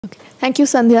Thank you,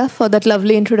 Sandhya, for that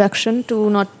lovely introduction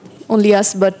to not only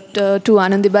us but to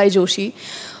Anandibai Joshee,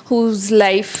 whose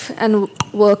life and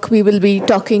work we will be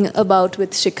talking about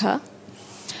with Shikha.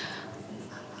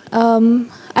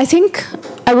 I think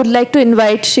I would like to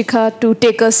invite Shikha to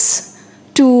take us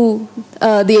to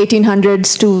the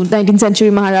 1800s, to 19th century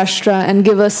Maharashtra, and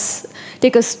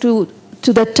take us to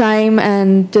that time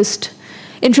and just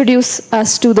introduce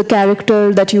us to the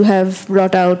character that you have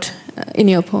brought out in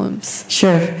your poems.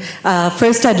 Sure.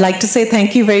 First, I'd like to say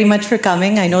thank you very much for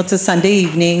coming. I know it's a Sunday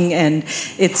evening and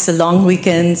it's a long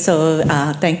weekend, so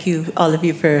thank you, all of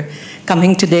you, for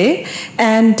coming today.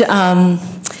 And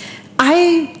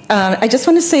I just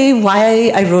want to say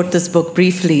why I wrote this book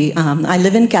briefly. I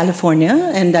live in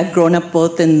California, and I've grown up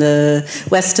both in the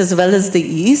West as well as the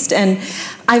East. And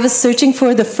I was searching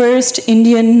for the first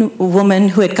Indian woman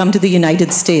who had come to the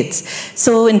United States.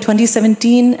 So in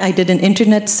 2017, I did an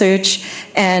internet search,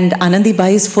 and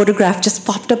Anandibai's photograph just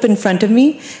popped up in front of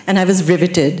me, and I was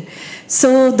riveted.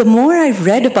 So the more I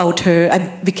read about her, I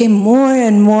became more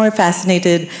and more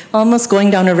fascinated, almost going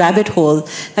down a rabbit hole.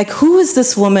 Like, who is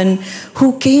this woman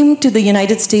who came to the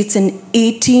United States in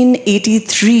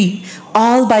 1883,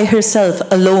 all by herself,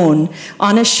 alone,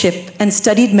 on a ship, and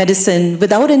studied medicine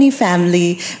without any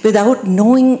family, without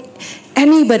knowing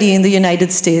anybody in the United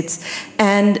States?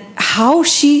 And how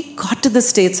she got to the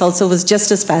States also was just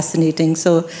as fascinating.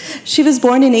 So she was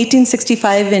born in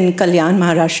 1865 in Kalyan,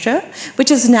 Maharashtra,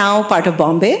 which is now part of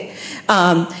Bombay.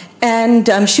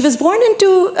 She was born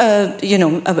into,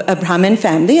 a Brahmin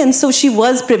family, and so she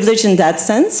was privileged in that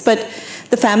sense, but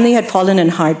the family had fallen in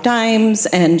hard times,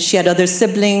 and she had other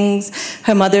siblings.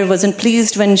 Her mother wasn't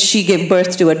pleased when she gave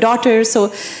birth to a daughter,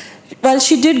 so while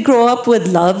she did grow up with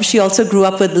love, she also grew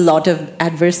up with a lot of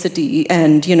adversity,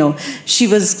 and she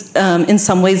was in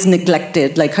some ways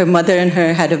neglected. Like, her mother and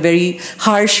her had a very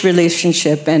harsh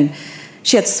relationship, and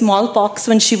she had smallpox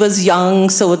when she was young,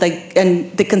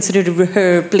 and they considered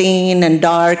her plain and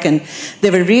dark, and they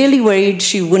were really worried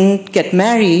she wouldn't get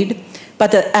married.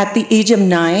 But at the age of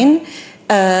 9,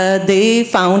 they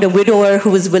found a widower who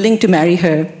was willing to marry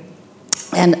her.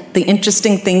 And the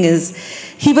interesting thing is,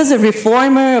 he was a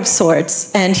reformer of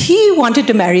sorts, and he wanted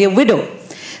to marry a widow.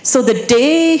 So the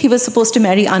day he was supposed to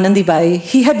marry Anandibai,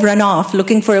 he had run off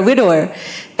looking for a widower,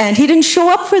 and he didn't show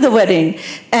up for the wedding,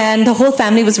 and the whole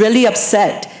family was really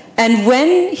upset. And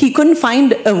when he couldn't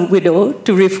find a widow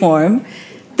to reform,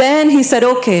 then he said,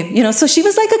 okay, so she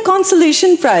was like a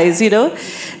consolation prize,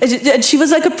 and she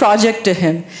was like a project to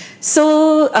him.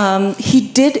 So he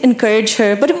did encourage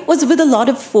her, but it was with a lot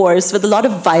of force, with a lot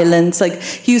of violence. Like,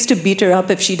 he used to beat her up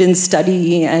if she didn't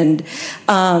study, and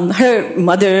her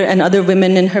mother and other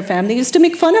women in her family used to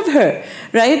make fun of her,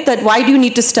 right? That, why do you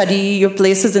need to study? Your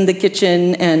place is in the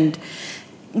kitchen. And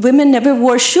women never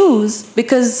wore shoes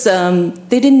because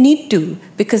they didn't need to,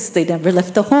 because they never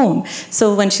left the home.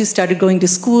 So when she started going to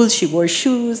school, she wore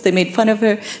shoes. They made fun of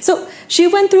her. So she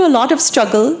went through a lot of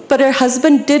struggle, but her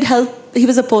husband did help. He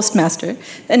was a postmaster,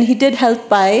 and he did help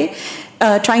by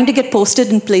trying to get posted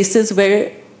in places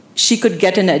where she could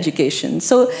get an education.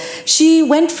 So she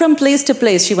went from place to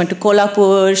place. She went to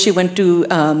Kolhapur, she went to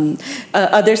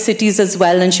other cities as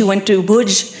well, and she went to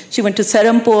Bhuj, she went to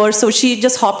Serampore. So she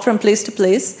just hopped from place to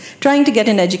place, trying to get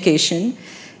an education.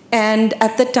 And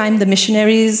at that time, the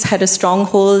missionaries had a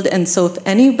stronghold, and so if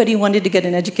anybody wanted to get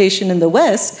an education in the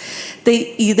West,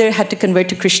 they either had to convert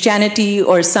to Christianity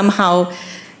or somehow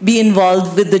be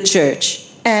involved with the church.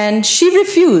 And she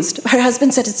refused. Her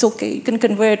husband said, it's okay, you can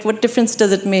convert, what difference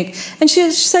does it make? And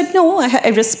she said, no, I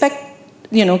respect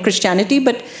Christianity,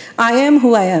 but I am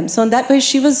who I am. So in that way,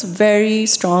 she was very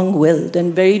strong-willed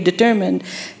and very determined.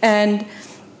 And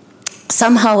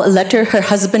somehow a letter her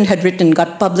husband had written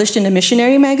got published in a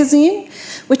missionary magazine,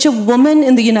 which a woman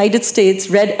in the United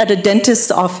States read at a dentist's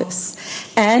office.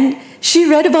 And she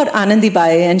read about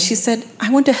Anandibai, and she said, I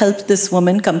want to help this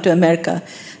woman come to America.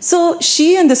 So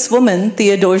she and this woman,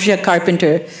 Theodosia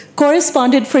Carpenter,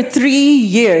 corresponded for 3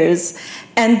 years.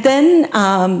 And then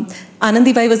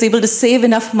Anandibai was able to save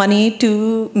enough money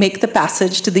to make the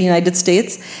passage to the United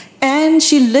States. And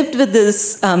she lived with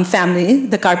this family,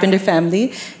 the Carpenter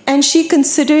family, and she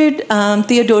considered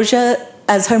Theodosia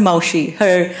as her maushi,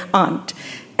 her aunt.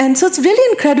 And so it's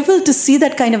really incredible to see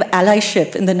that kind of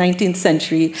allyship in the 19th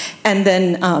century, and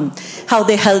then how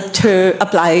they helped her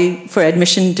apply for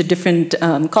admission to different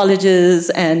colleges,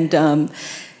 and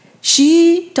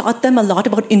she taught them a lot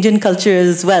about Indian culture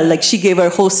as well. Like, she gave her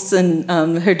hosts and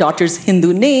her daughters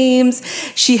Hindu names.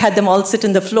 She had them all sit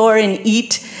on the floor and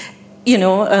eat,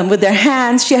 with their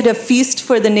hands. She had a feast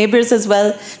for the neighbors as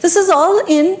well. This is all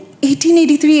in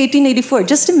 1883, 1884.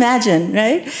 Just imagine,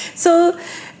 right? So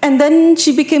And then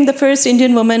she became the first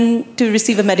Indian woman to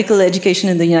receive a medical education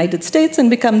in the United States and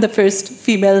become the first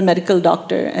female medical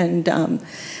doctor. And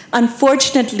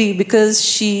unfortunately, because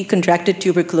she contracted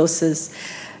tuberculosis,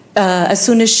 as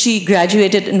soon as she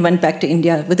graduated and went back to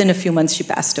India, within a few months she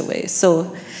passed away.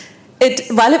 So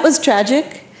while it was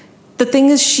tragic, the thing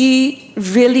is she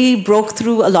really broke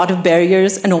through a lot of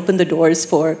barriers and opened the doors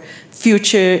for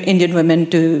future Indian women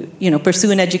to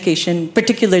pursue an education,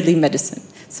 particularly medicine.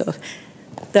 So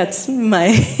that's my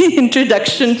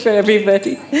introduction for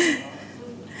everybody.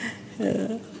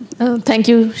 Thank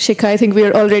you, Shikha. I think we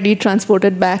are already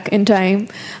transported back in time.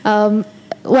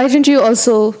 Why don't you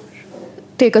also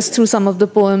take us through some of the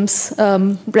poems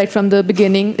right from the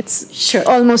beginning? It's sure.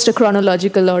 Almost a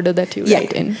chronological order that you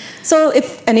write in. So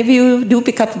if any of you do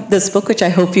pick up this book, which I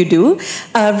hope you do,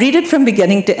 read it from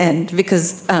beginning to end,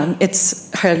 because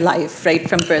it's her life, right,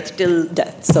 from birth till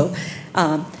death. So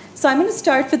I'm going to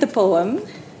start with a poem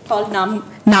called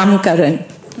Namkaran.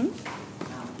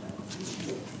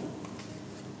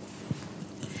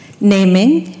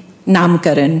 Naming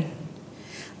Namkaran.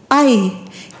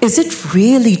 Is it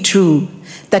really true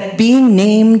that being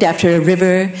named after a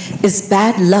river is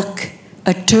bad luck,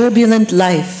 a turbulent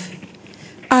life?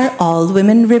 Are all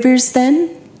women rivers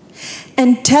then?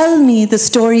 And tell me the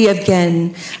story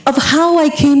again of how I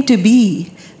came to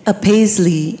be a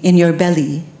paisley in your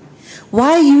belly.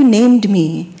 Why you named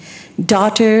me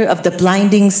daughter of the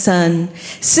blinding sun,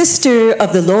 sister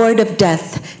of the Lord of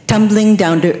death, tumbling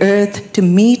down to earth to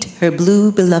meet her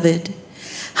blue beloved.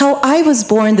 How I was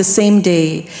born the same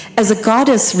day as a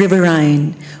goddess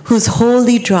riverine, whose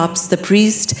holy drops the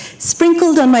priest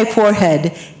sprinkled on my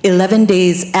forehead 11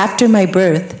 days after my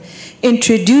birth,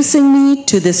 introducing me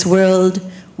to this world,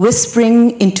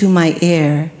 whispering into my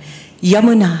ear,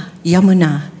 Yamuna,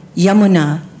 Yamuna,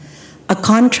 Yamuna, a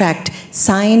contract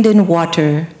signed in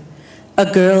water, a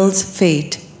girl's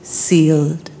fate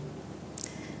sealed.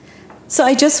 So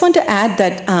I just want to add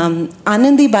that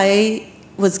Anandibai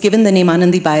was given the name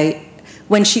Anandibai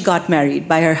when she got married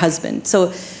by her husband.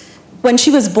 So when she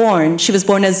was born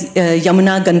as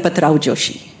Yamuna Ganpatrao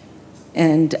Joshee.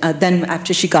 And then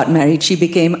after she got married, she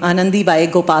became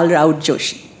Anandibai Gopal Rao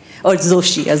Joshee, or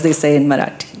Joshi, as they say in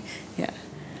Marathi.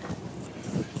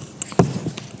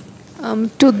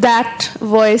 To that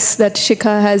voice that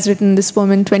Shikha has written this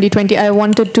poem in 2020, I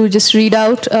wanted to just read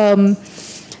out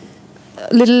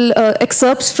little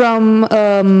excerpts from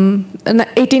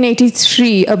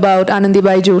 1883 about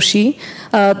Anandibai Joshee.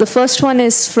 The first one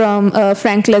is from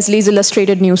Frank Leslie's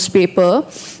illustrated newspaper.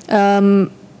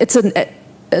 It's an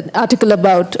article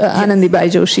about Anandibai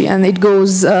Joshee, and it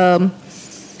goes...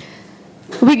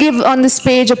 we give on this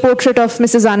page a portrait of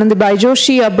Mrs. Anandibai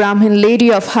Joshee, a Brahmin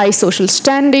lady of high social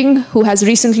standing who has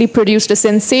recently produced a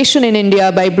sensation in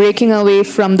India by breaking away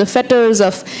from the fetters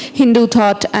of Hindu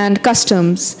thought and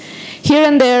customs. Here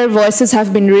and there, voices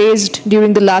have been raised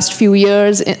during the last few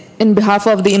years in behalf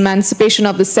of the emancipation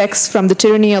of the sex from the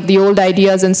tyranny of the old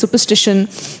ideas and superstition,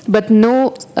 but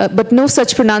no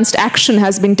such pronounced action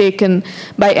has been taken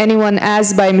by anyone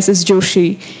as by Mrs.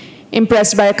 Joshee.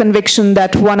 Impressed by a conviction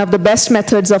that one of the best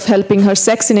methods of helping her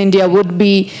sex in India would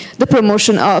be the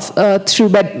promotion of through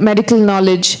medical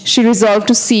knowledge, she resolved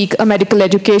to seek a medical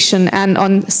education, and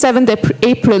on 7th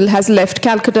April has left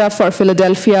Calcutta for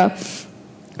Philadelphia,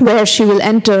 where she will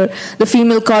enter the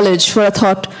female college for a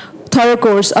thorough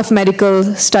course of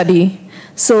medical study.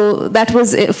 So that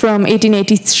was from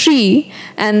 1883,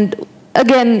 and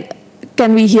again,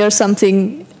 can we hear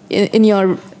something in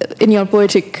your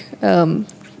poetic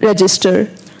register?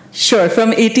 Sure, from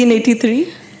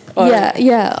 1883?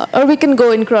 Yeah, or we can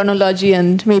go in chronology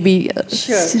and maybe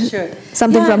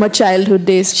something from her childhood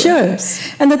days. Perhaps.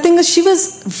 Sure, and the thing is, she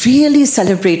was really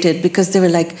celebrated because they were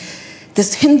like,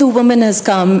 this Hindu woman has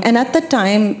come, and at that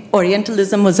time,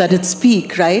 Orientalism was at its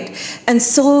peak, right? And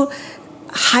so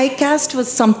high caste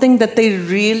was something that they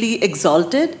really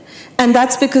exalted. And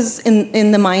that's because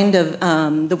in the mind of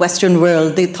the Western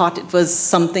world, they thought it was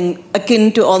something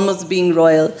akin to almost being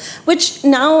royal, which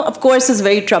now, of course, is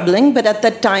very troubling. But at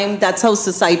that time, that's how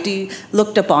society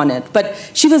looked upon it. But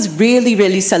she was really,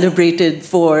 really celebrated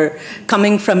for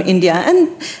coming from India. And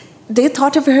they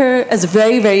thought of her as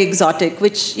very, very exotic,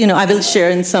 which I will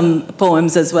share in some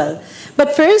poems as well.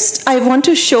 But first, I want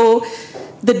to show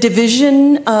the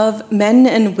division of men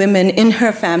and women in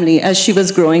her family as she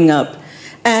was growing up.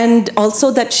 And also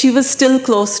that she was still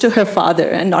close to her father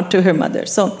and not to her mother.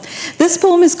 So this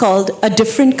poem is called A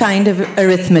Different Kind of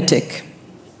Arithmetic.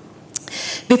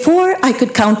 Before I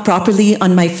could count properly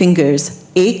on my fingers,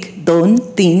 1, 2,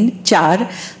 3, 4,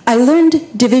 I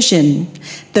learned division,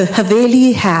 the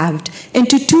haveli halved,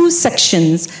 into 2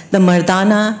 sections, the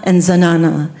mardana and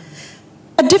zanana.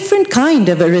 A different kind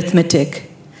of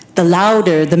arithmetic. The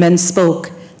louder the men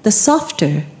spoke, the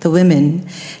softer the women,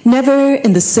 never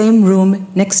in the same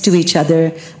room next to each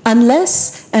other,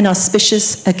 unless an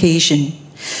auspicious occasion.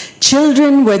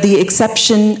 Children were the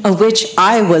exception, of which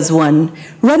I was one,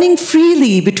 running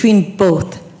freely between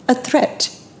both, a threat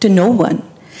to no one.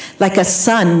 Like a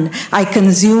son, I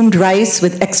consumed rice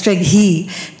with extra ghee,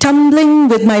 tumbling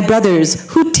with my brothers,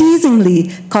 who teasingly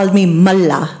called me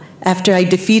Malla after I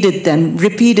defeated them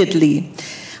repeatedly.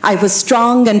 I was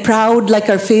strong and proud like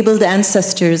our fabled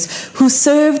ancestors, who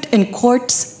served in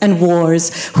courts and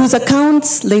wars, whose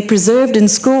accounts lay preserved in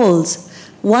scrolls.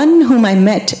 One whom I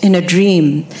met in a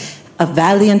dream, a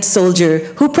valiant soldier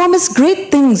who promised great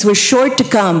things were sure to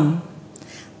come.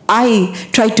 I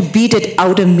tried to beat it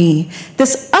out of me,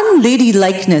 this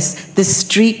unladylikeness, this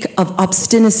streak of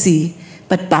obstinacy.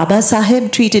 But Baba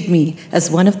Sahib treated me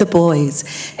as one of the boys,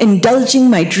 indulging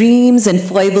my dreams and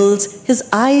foibles, his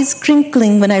eyes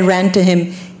crinkling when I ran to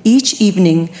him each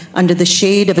evening under the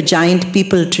shade of a giant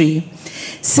peepal tree,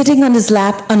 sitting on his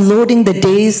lap, unloading the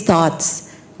day's thoughts,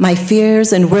 my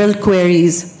fears and world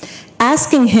queries,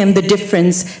 asking him the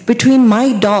difference between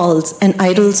my dolls and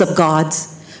idols of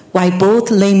gods, why both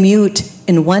lay mute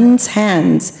in one's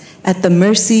hands at the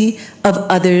mercy of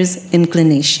others'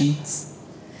 inclinations.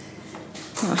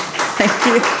 Oh, thank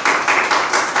you.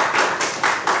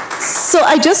 So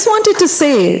I just wanted to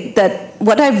say that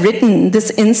what I've written, this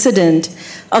incident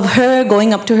of her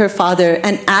going up to her father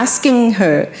and asking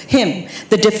him,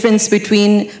 the difference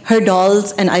between her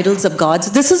dolls and idols of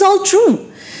gods, this is all true.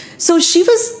 So she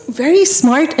was very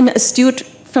smart and astute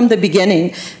from the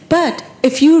beginning. But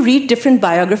if you read different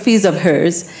biographies of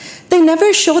hers, they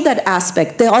never show that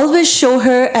aspect. They always show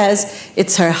her as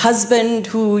it's her husband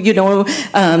who,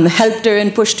 helped her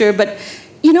and pushed her. But,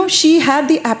 she had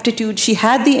the aptitude, she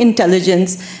had the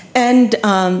intelligence, and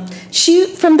she,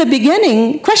 from the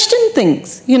beginning, questioned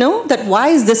things, that why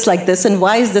is this like this and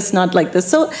why is this not like this?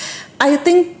 So I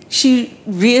think she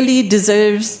really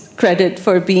deserves credit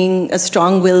for being a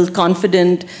strong-willed,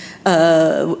 confident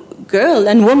girl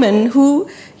and woman who,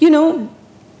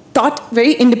 thought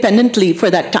very independently for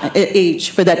that time,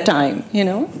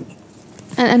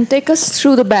 And take us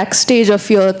through the backstage of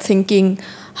your thinking.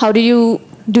 How do you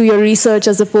do your research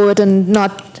as a poet and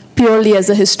not purely as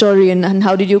a historian? And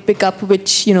how did you pick up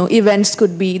which, events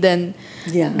could be then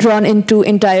drawn into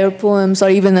entire poems or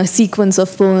even a sequence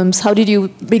of poems? How did you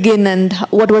begin and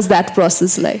what was that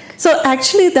process like? So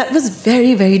actually that was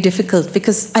very, very difficult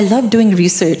because I love doing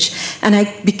research and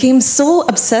I became so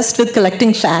obsessed with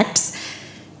collecting facts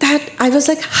that I was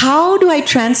like, how do I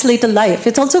translate a life?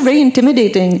 It's also very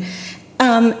intimidating.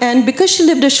 And because she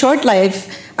lived a short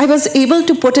life, I was able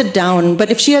to put it down. But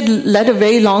if she had led a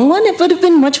very long one, it would have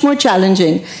been much more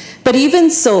challenging. But even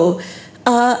so,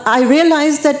 I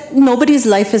realized that nobody's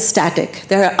life is static.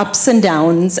 There are ups and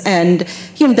downs, and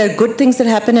there are good things that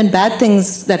happen and bad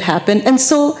things that happen. And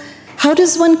so how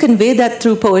does one convey that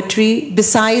through poetry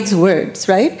besides words,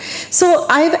 right? So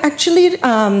I've actually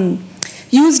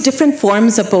use different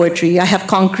forms of poetry. I have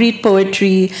concrete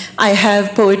poetry. I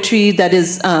have poetry that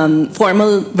is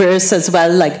formal verse as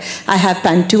well. Like I have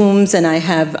pantoums and I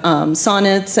have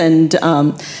sonnets and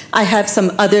I have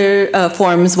some other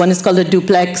forms. One is called a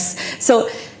duplex. So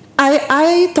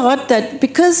I thought that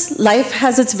because life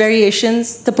has its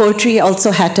variations, the poetry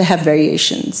also had to have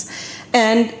variations.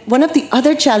 And one of the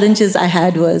other challenges I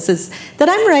had is that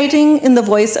I'm writing in the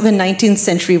voice of a 19th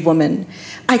century woman.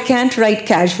 I can't write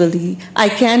casually. I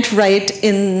can't write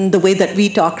in the way that we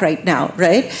talk right now,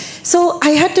 right? So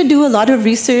I had to do a lot of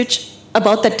research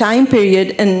about the time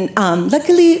period, and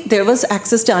luckily there was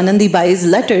access to Anandibai's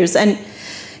letters, and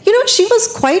she was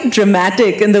quite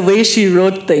dramatic in the way she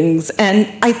wrote things. And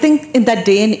I think in that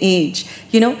day and age,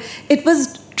 it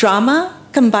was drama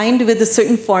combined with a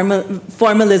certain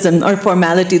formalism or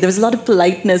formality. There was a lot of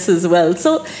politeness as well.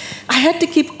 So I had to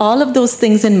keep all of those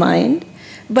things in mind.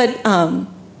 But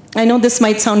I know this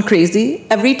might sound crazy.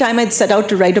 Every time I'd set out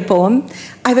to write a poem,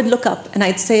 I would look up and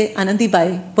I'd say,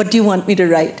 Anandibai, what do you want me to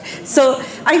write? So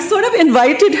I sort of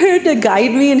invited her to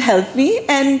guide me and help me.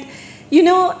 And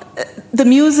the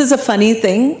muse is a funny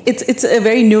thing. It's a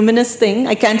very numinous thing.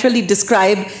 I can't really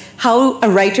describe how a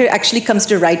writer actually comes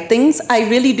to write things. I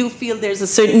really do feel there's a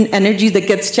certain energy that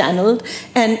gets channeled.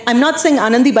 And I'm not saying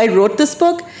Anandibai wrote this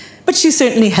book, but she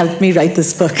certainly helped me write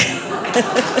this book.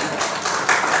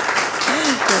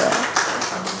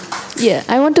 Yeah,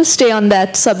 I want to stay on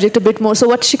that subject a bit more. So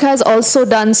what Shikha has also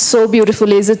done so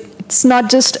beautifully is it's not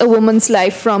just a woman's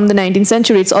life from the 19th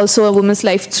century, it's also a woman's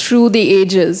life through the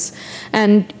ages.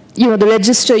 And, the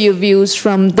register you've used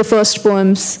from the first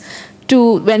poems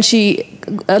to when she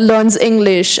learns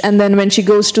English, and then when she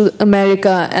goes to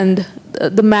America, and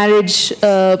the marriage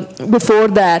before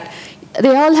that,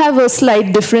 they all have a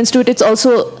slight difference to it. It's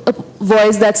also a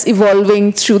voice that's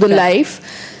evolving through the life.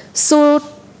 So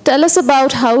tell us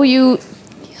about how you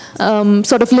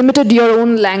sort of limited your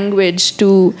own language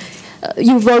to.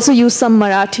 You've also used some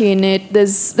Marathi in it.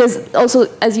 There's also,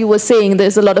 as you were saying,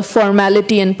 there's a lot of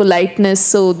formality and politeness.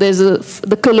 So there's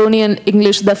the colonial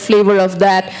English, the flavor of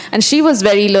that. And she was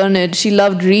very learned. She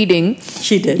loved reading.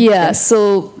 She did. Yeah.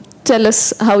 So tell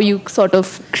us how you sort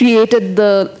of created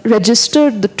the register,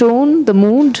 the tone, the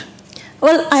mood.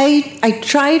 Well, I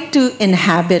tried to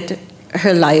inhabit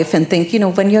her life and think,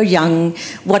 when you're young,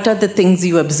 what are the things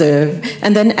you observe?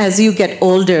 And then as you get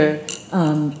older,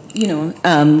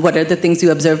 what are the things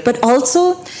you observe? But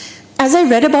also, as I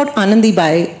read about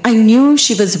Anandibai, I knew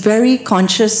she was very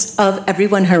conscious of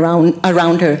everyone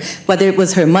around her, whether it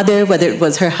was her mother, whether it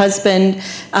was her husband,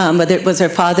 whether it was her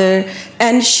father.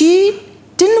 And she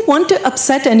didn't want to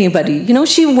upset anybody.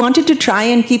 She wanted to try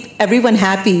and keep everyone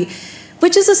happy,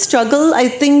 which is a struggle I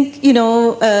think,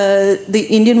 the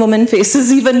Indian woman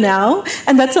faces even now.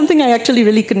 And that's something I actually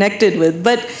really connected with.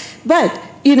 But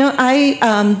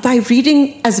I, by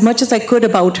reading as much as I could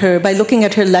about her, by looking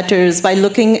at her letters, by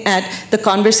looking at the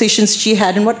conversations she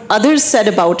had and what others said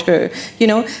about her,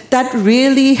 that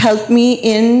really helped me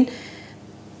in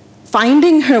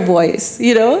finding her voice,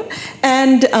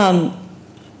 and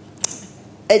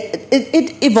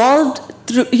it evolved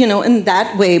through, in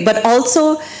that way, but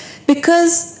also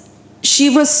because she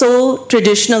was so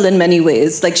traditional in many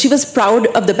ways. Like, she was proud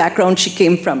of the background she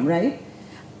came from, right?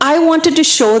 I wanted to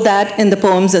show that in the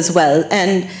poems as well.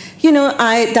 And,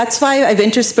 that's why I've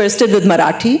interspersed it with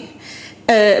Marathi,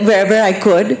 wherever I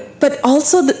could, but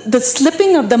also the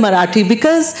slipping of the Marathi,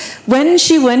 because when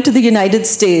she went to the United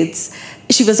States,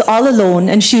 she was all alone,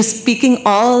 and she was speaking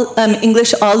all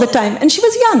English all the time, and she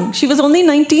was young. She was only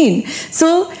 19.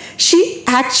 So she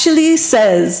actually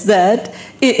says that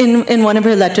in one of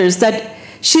her letters that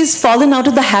she's fallen out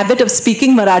of the habit of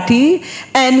speaking Marathi,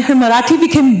 and her Marathi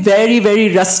became very,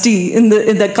 very rusty in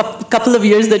the couple of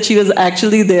years that she was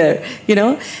actually there,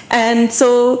 And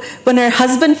so when her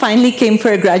husband finally came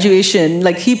for her graduation,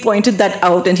 he pointed that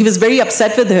out, and he was very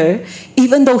upset with her,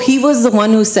 even though he was the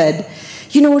one who said,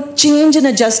 change and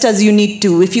adjust as you need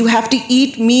to. If you have to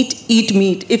eat meat, eat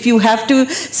meat. If you have to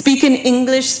speak in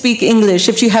English, speak English.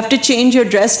 If you have to change your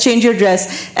dress, change your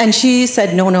dress. And she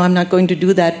said, no, I'm not going to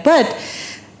do that. But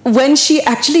when she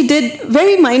actually did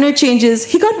very minor changes,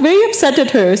 he got very upset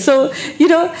at her. So,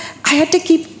 I had to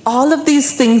keep all of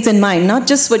these things in mind, not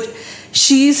just what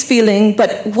she's feeling,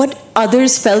 but what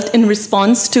others felt in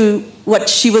response to what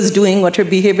she was doing, what her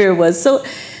behavior was. So,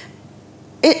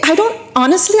 I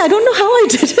don't know how I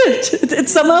did it. It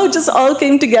somehow just all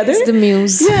came together. It's the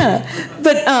muse. Yeah.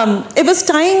 But it was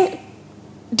tying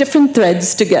different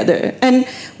threads together. And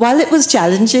while it was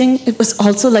challenging, it was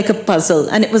also like a puzzle.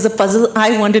 And it was a puzzle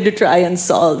I wanted to try and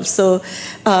solve. So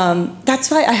that's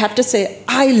why I have to say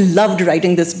I loved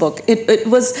writing this book. It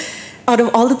was, out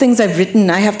of all the things I've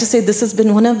written, I have to say this has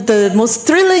been one of the most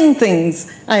thrilling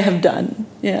things I have done.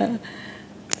 Yeah.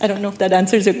 I don't know if that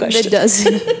answers your question. It does.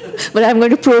 But I'm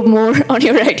going to probe more on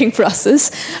your writing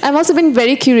process. I've also been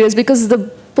very curious because the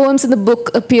poems in the book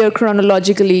appear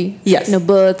chronologically. Yes.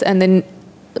 Birth, and then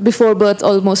before birth,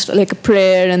 almost like a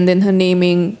prayer, and then her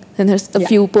naming, and there's a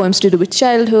few poems to do with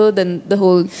childhood, and the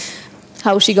whole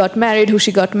how she got married, who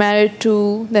she got married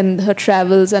to, then her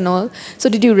travels and all. So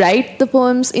did you write the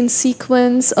poems in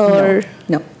sequence or?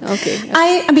 No. Okay.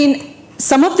 I mean,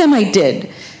 some of them I did.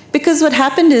 Because what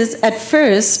happened is, at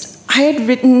first, I had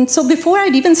written, so before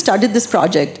I'd even started this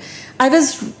project, I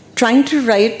was trying to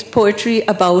write poetry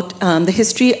about the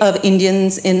history of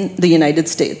Indians in the United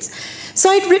States. So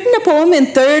I'd written a poem in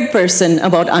third person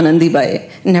about Anandibai.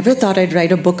 Never thought I'd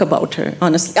write a book about her,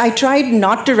 honestly. I tried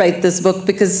not to write this book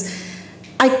because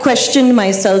I questioned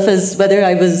myself as whether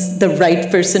I was the right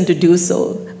person to do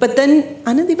so. But then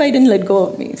Anandibai didn't let go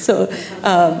of me. So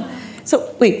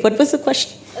wait, what was the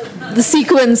question? The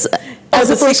sequence, as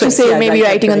opposed to say maybe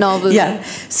writing a novel. Yeah.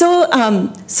 So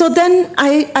then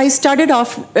I started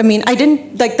off, I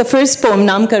didn't, like the first poem,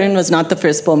 Namkaran, was not the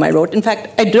first poem I wrote. In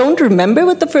fact, I don't remember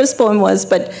what the first poem was,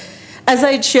 but as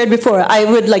I had shared before, I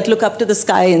would look up to the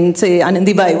sky and say,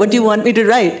 Anandibai, what do you want me to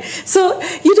write? So,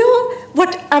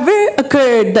 whatever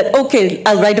occurred that, okay,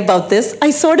 I'll write about this,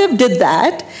 I sort of did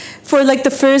that for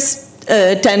the first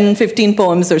 10, 15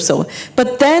 poems or so.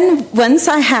 But then once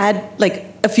I had like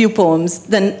a few poems,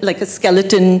 then like a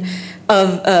skeleton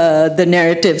of the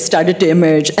narrative started to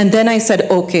emerge. And then I said,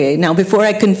 okay, now before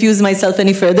I confuse myself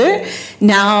any further,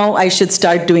 now I should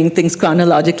start doing things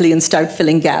chronologically and start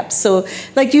filling gaps. So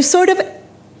like you sort of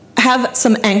have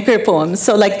some anchor poems.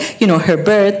 So like, you know, her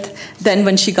birth, then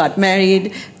when she got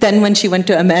married, then when she went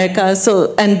to America,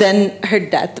 so, and then her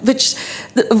death, which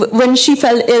when she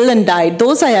fell ill and died,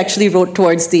 those I actually wrote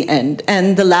towards the end.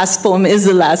 And the last poem is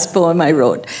the last poem I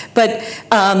wrote. But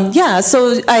yeah,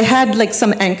 so I had like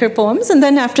some anchor poems, and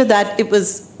then after that, it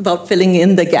was about filling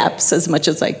in the gaps as much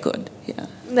as I could. Yeah.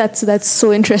 That's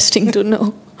so interesting to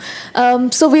know.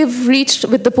 So we've reached,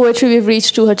 with the poetry, we've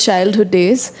reached to her childhood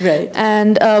days. Right.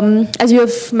 And as you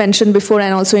have mentioned before,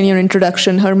 and also in your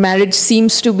introduction, her marriage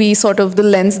seems to be sort of the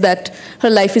lens that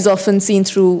her life is often seen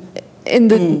through in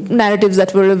the narratives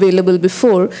that were available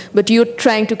before. But you're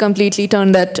trying to completely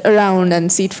turn that around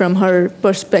and see it from her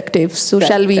perspective. So right,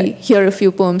 shall we right. hear a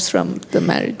few poems from the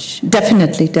marriage?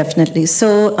 Definitely, definitely.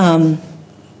 So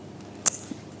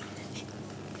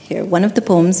here, one of the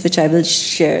poems which I will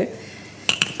share.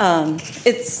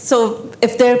 It's so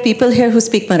if there are people here who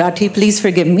speak Marathi, please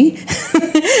forgive me.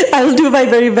 I will do my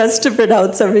very best to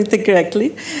pronounce everything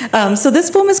correctly. So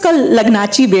this poem is called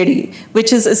Lagnachi Bedi,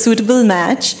 which is a suitable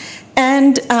match.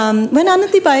 And when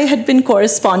Anandibai had been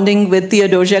corresponding with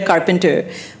Theodosia Carpenter,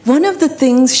 one of the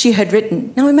things she had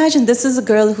written, now imagine this is a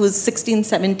girl who's 16,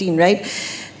 17, right?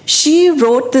 She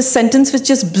wrote this sentence which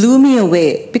just blew me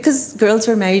away because girls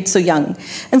were married so young.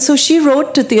 And so she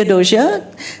wrote to Theodosia,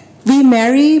 "We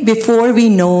marry before we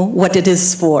know what it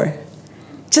is for."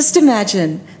 Just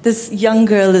imagine, this young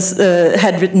girl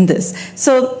had written this.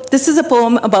 So this is a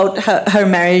poem about her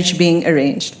marriage being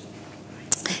arranged.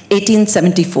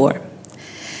 1874.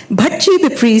 Bhatji the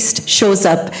priest shows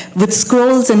up with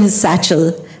scrolls in his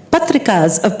satchel,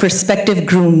 patrikas of prospective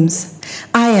grooms.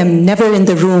 I am never in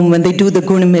the room when they do the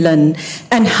Gunamilan,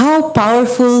 and how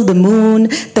powerful the moon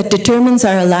that determines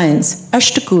our alliance,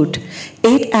 Ashtakut,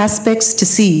 8 aspects to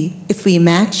see if we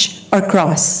match or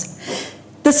cross.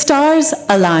 The stars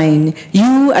align,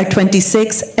 you are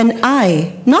 26 and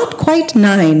I, not quite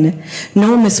 9.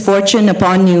 No misfortune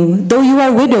upon you, though you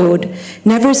are widowed,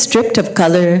 never stripped of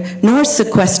color, nor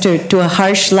sequestered to a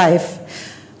harsh life.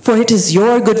 For it is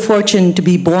your good fortune to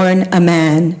be born a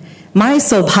man, my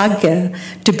Sobhagya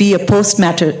to be a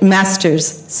postmaster's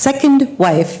second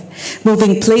wife,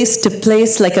 moving place to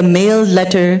place like a mailed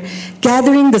letter,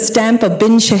 gathering the stamp of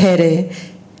Bin Shehere.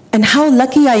 And how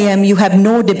lucky I am you have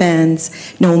no demands,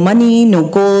 no money, no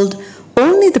gold,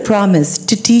 only the promise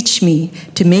to teach me,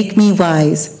 to make me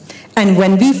wise. And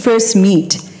when we first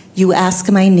meet, you ask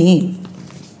my name.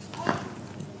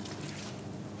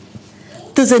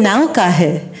 Tujhe naam ka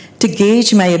hai, to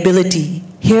gauge my ability,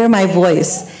 hear my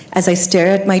voice as I stare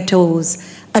at my toes,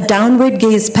 a downward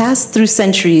gaze passed through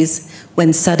centuries,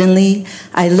 when suddenly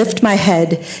I lift my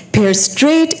head, peer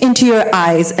straight into your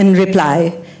eyes and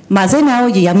reply, "Maze nao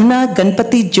Yamuna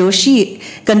Ganpatrao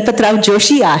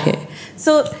Joshee aahe."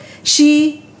 So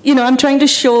she, I'm trying to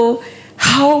show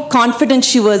how confident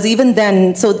she was even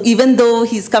then. So even though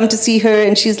he's come to see her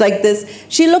and she's like this,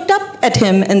 she looked up at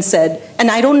him and said,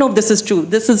 and I don't know if this is true,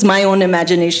 this is my own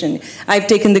imagination. I've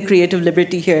taken the creative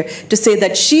liberty here to say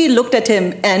that she looked at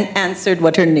him and answered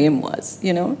what her name was,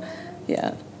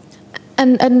 Yeah.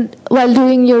 And while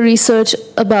doing your research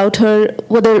about her,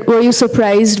 were you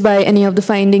surprised by any of the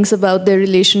findings about their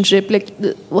relationship? Like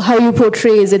how you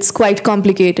portray it's quite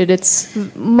complicated.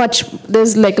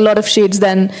 There's like a lot of shades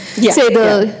than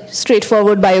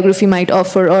straightforward biography might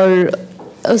offer or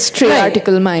a stray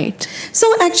article might.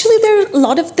 So actually there are a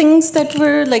lot of things that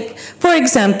were like, for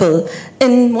example,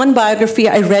 in one biography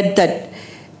I read that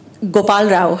Gopal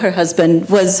Rao, her husband,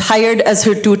 was hired as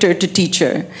her tutor to teach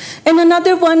her. In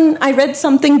another one, I read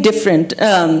something different.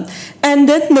 And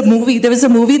then there was a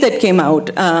movie that came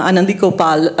out, Anandi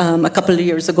Gopal, a couple of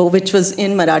years ago, which was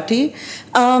in Marathi.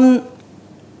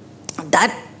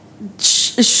 That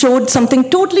showed something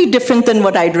totally different than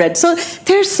what I'd read. So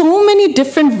there's so many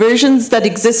different versions that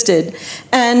existed.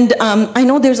 And I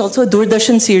know there's also a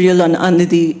Doordarshan serial on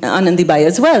Anandibai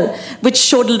as well, which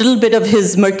showed a little bit of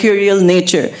his mercurial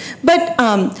nature. But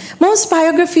most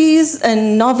biographies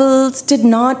and novels did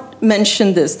not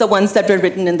mention this, the ones that were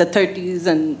written in the 30s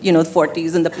and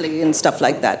 40s and the play and stuff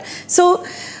like that. So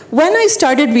when I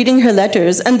started reading her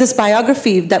letters, and this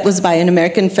biography that was by an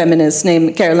American feminist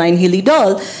named Caroline Healy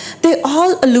Doll, they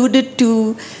all alluded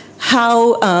to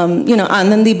how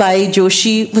Anandibai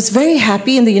Joshee was very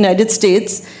happy in the United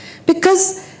States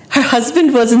because her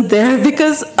husband wasn't there,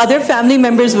 because other family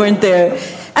members weren't there.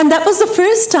 And that was the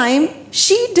first time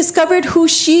she discovered who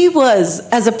she was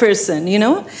as a person, you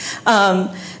know?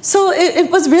 So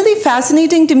it was really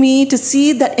fascinating to me to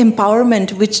see that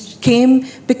empowerment which came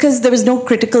because there was no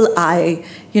critical eye,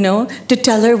 you know, to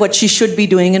tell her what she should be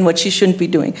doing and what she shouldn't be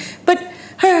doing. But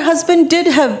her husband did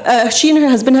have, she and her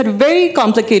husband had a very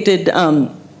complicated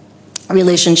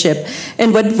relationship.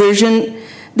 And what version,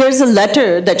 there's a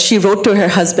letter that she wrote to her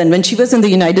husband when she was in the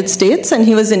United States and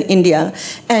he was in India.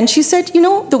 And she said, you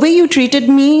know, the way you treated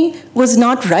me was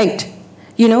not right.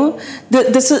 You know,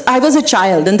 I was a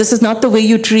child, and this is not the way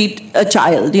you treat a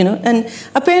child, you know. And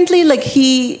apparently, like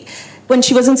when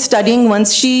she wasn't studying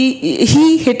once,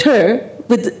 he hit her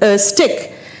with a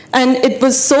stick. And it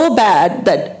was so bad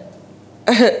that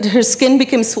her skin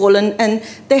became swollen, and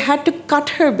they had to cut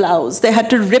her blouse. They had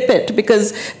to rip it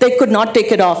because they could not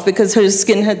take it off because her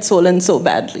skin had swollen so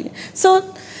badly. So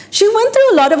she went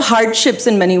through a lot of hardships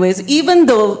in many ways, even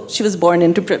though she was born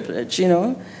into privilege, you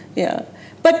know. Yeah.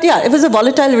 But yeah, it was a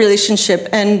volatile relationship.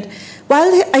 And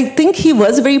while I think he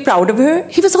was very proud of her,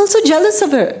 he was also jealous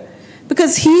of her.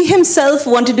 Because he himself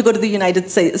wanted to go to the United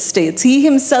States. He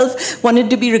himself wanted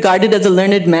to be regarded as a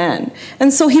learned man.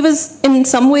 And so he was, in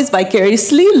some ways,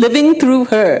 vicariously living through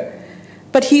her.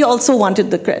 But he also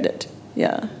wanted the credit.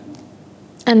 Yeah.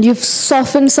 And you've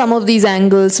softened some of these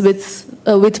angles with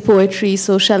poetry.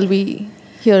 So shall we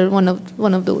hear one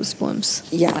of those poems?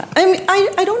 Yeah. I mean,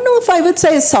 I don't know if I would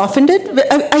say I softened it.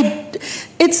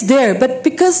 It's there. But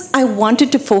because I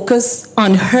wanted to focus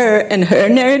on her and her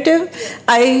narrative,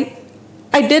 I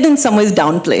did in some ways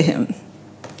downplay him.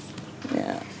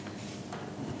 Yeah.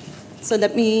 So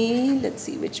let's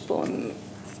see which poem.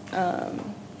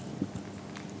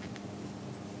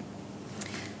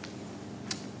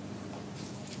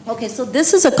 Okay, so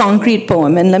this is a concrete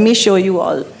poem, and let me show you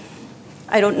all.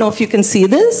 I don't know if you can see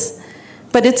this,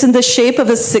 but it's in the shape of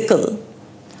a sickle.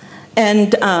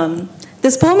 And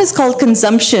this poem is called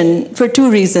Consumption for two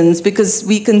reasons, because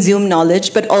we consume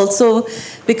knowledge, but also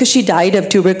because she died of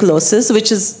tuberculosis,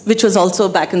 which was also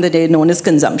back in the day known as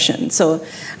consumption. So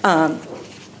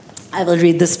I will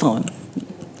read this poem.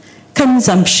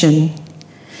 Consumption.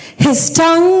 His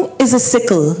tongue is a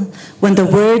sickle. When the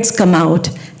words come out,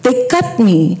 they cut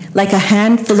me like a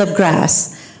handful of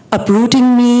grass,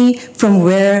 uprooting me from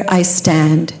where I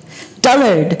stand.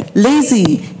 Dullard,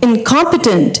 lazy,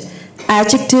 incompetent,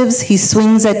 adjectives he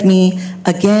swings at me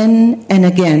again and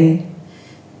again.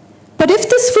 But if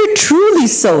this were truly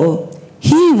so,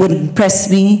 he wouldn't press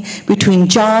me between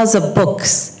jaws of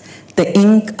books, the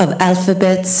ink of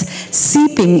alphabets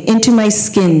seeping into my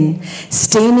skin,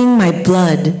 staining my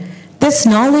blood, this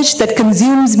knowledge that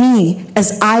consumes me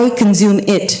as I consume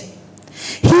it.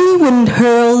 He wouldn't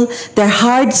hurl their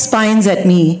hard spines at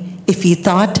me if he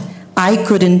thought I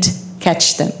couldn't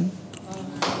catch them.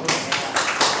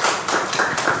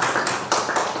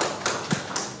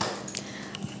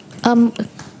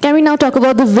 Can we now talk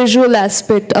about the visual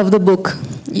aspect of the book?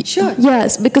 Sure.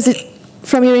 Yes, because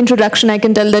from your introduction, I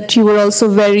can tell that you were also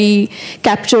very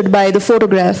captured by the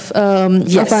photograph of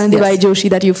Anandibai Joshee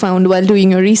that you found while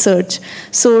doing your research.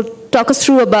 So talk us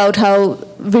through about how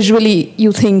visually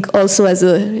you think also as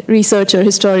a researcher,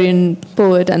 historian,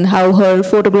 poet, and how her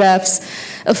photographs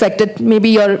affected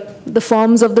maybe the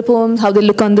forms of the poems, how they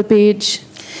look on the page.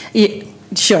 Yeah.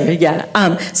 Sure, yeah.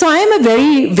 So I am a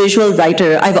very visual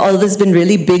writer. I've always been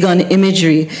really big on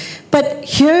imagery. But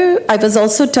here I was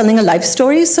also telling a life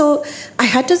story, so I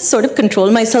had to sort of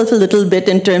control myself a little bit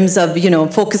in terms of,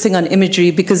 focusing on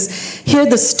imagery, because here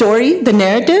the story, the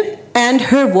narrative, and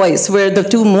her voice were the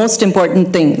two most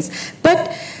important things.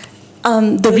 But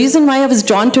the reason why I was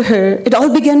drawn to her, it all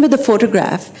began with a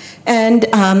photograph. And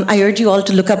I urge you all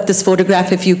to look up this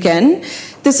photograph if you can.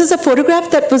 This is a photograph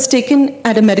that was taken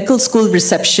at a medical school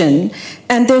reception.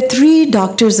 And there are 3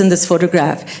 doctors in this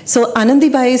photograph. So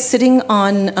Anandibai is sitting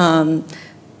on,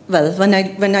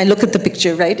 when I look at the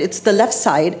picture, right, it's the left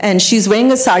side. And she's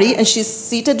wearing a sari and she's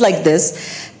seated like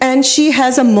this. And she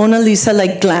has a Mona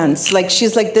Lisa-like glance. Like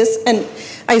she's like this. And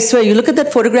I swear, you look at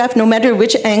that photograph, no matter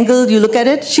which angle you look at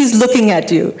it, she's looking at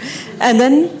you. And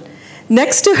then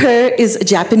next to her is a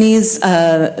Japanese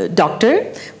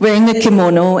doctor wearing a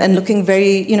kimono and looking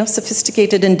very,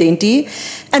 sophisticated and dainty.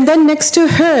 And then next to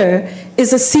her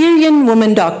is a Syrian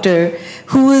woman doctor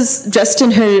who is dressed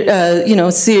in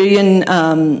her, Syrian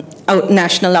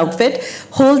national outfit,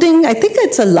 holding, I think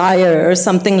it's a lyre or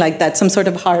something like that, some sort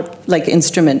of harp-like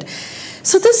instrument.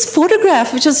 So this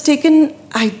photograph, which was taken,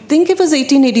 I think it was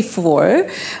 1884,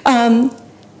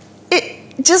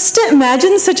 just to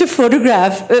imagine such a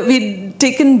photograph we'd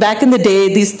taken back in the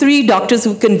day, these three doctors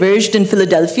who converged in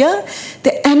Philadelphia,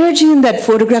 the energy in that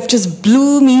photograph just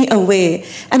blew me away.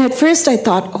 And at first I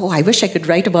thought, oh, I wish I could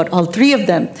write about all three of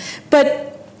them. But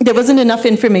there wasn't enough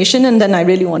information, and then I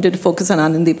really wanted to focus on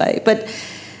Anandibai. But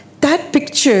that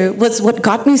picture was what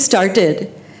got me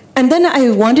started. And then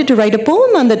I wanted to write a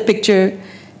poem on that picture.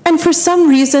 And for some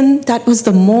reason, that was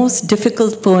the most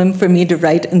difficult poem for me to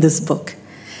write in this book.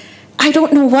 I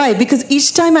don't know why, because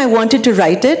each time I wanted to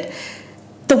write it,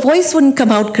 the voice wouldn't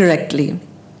come out correctly.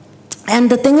 And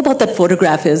the thing about that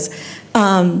photograph is,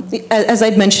 as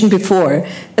I'd mentioned before,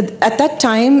 at that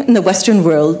time in the Western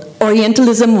world,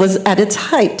 Orientalism was at its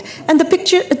height. And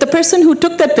the person who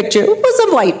took that picture was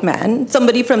a white man,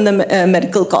 somebody from the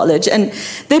medical college. And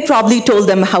they probably told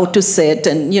them how to sit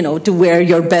and, to wear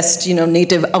your best,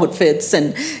 native outfits.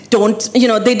 And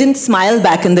they didn't smile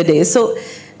back in the day. So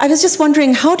I was just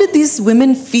wondering, how did these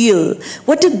women feel?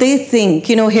 What did they think?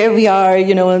 Here we are,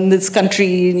 in this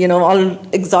country, all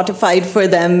exotified for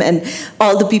them, and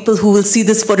all the people who will see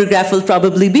this photograph will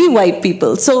probably be white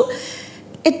people. So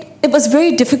it was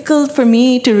very difficult for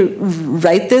me to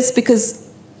write this because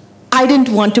I didn't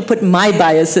want to put my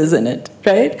biases in it,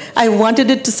 right? I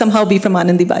wanted it to somehow be from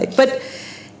Anandibai. But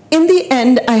in the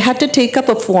end, I had to take up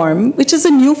a form, which is a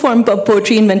new form of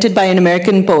poetry invented by an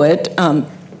American poet,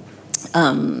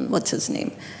 what's his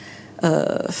name?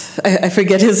 I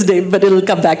forget his name, but it'll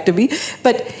come back to me.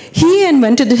 But he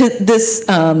invented this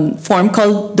form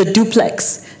called the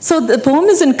duplex. So the poem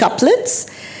is in couplets,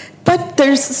 but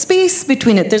there's space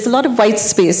between it. There's a lot of white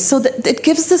space. So that it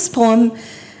gives this poem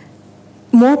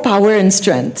more power and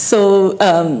strength. So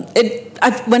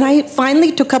when I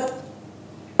finally took up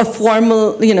a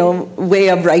formal, way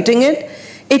of writing it,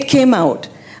 it came out.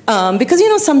 Because,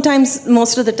 sometimes,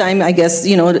 most of the time, I guess,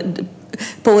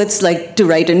 poets like to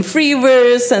write in free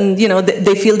verse, and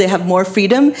they feel they have more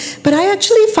freedom. But I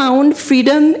actually found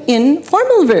freedom in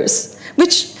formal verse,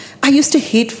 which I used to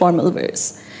hate formal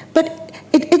verse. But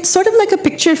it's sort of like a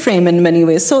picture frame in many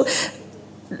ways. So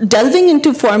delving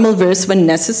into formal verse when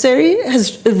necessary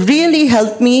has really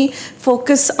helped me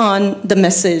focus on the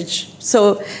message.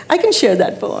 So I can share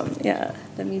that poem. Yeah,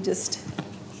 let me just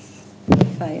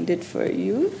find it for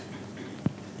you.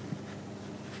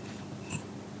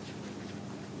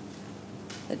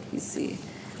 Let me see.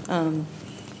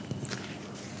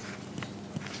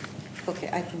 Okay,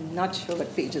 I'm not sure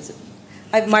what page is it.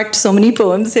 I've marked so many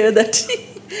poems here that,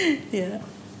 yeah.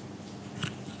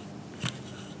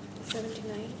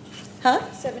 79.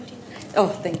 Huh? 79. Oh,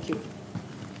 thank you.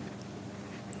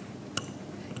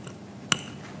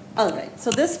 All right,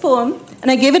 so this poem,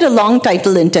 and I gave it a long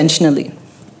title intentionally.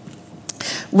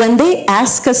 When they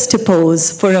ask us to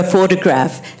pose for a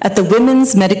photograph at the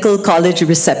Women's Medical College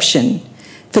reception,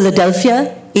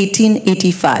 Philadelphia,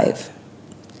 1885.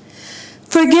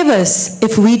 Forgive us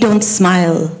if we don't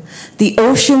smile. The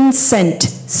ocean scent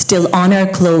still on our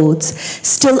clothes,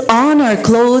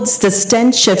 the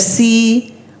stench of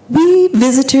sea. We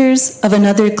visitors of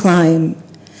another clime,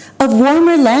 of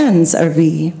warmer lands are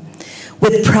we.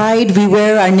 With pride we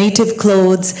wear our native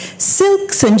clothes,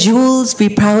 silks and jewels we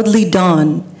proudly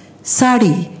don,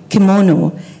 sari,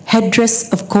 kimono,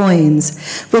 headdress of coins,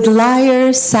 with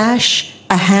lyre, sash,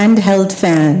 a handheld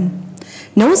fan.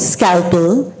 No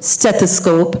scalpel,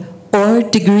 stethoscope, or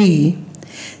degree.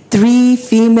 3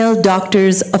 female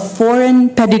doctors of foreign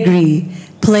pedigree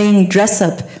playing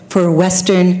dress-up for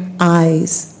Western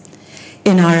eyes.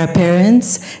 In our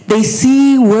appearance, they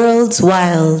see worlds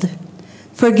wild.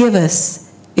 Forgive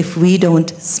us if we don't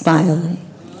smile.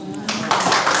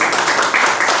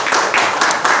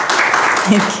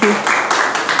 Thank you.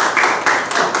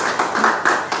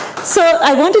 So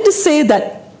I wanted to say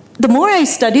that the more I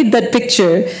studied that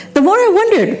picture, the more I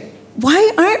wondered,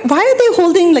 why are they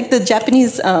holding, like the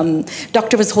Japanese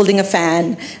doctor was holding a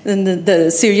fan, and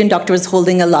the Syrian doctor was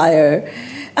holding a lyre.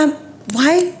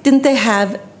 Why didn't they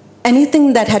have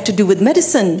anything that had to do with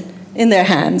medicine in their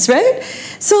hands, right?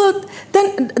 So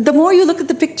then the more you look at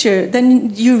the picture,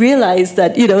 then you realize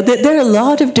that, there are a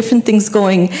lot of different things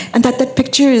going, and that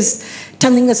picture is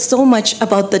telling us so much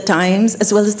about the times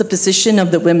as well as the position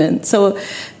of the women. So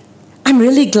I'm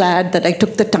really glad that I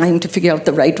took the time to figure out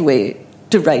the right way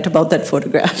to write about that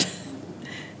photograph.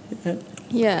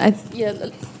 Yeah,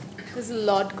 there's a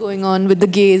lot going on with the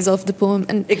gaze of the poem.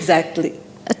 And exactly.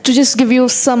 To just give you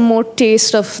some more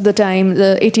taste of the time,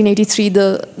 the 1883,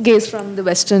 the gaze from the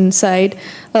western side.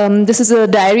 This is a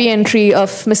diary entry of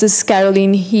Mrs.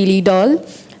 Caroline Healy Doll,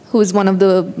 who is one of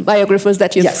the biographers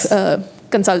that you've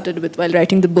consulted with while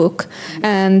writing the book.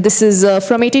 And this is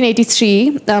from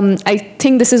 1883. I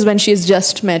think this is when she has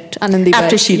just met Anandibai.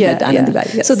 After she met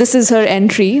Anandibai, yes. So this is her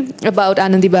entry about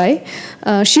Anandibai.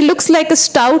 She looks like a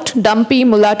stout, dumpy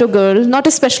mulatto girl, not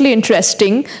especially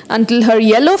interesting, until her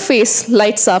yellow face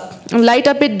lights up. And light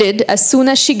up it did as soon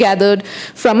as she gathered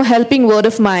from a helping word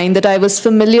of mine that I was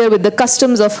familiar with the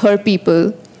customs of her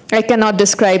people. I cannot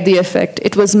describe the effect.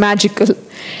 It was magical.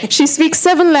 She speaks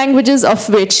 7 languages, of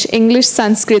which English,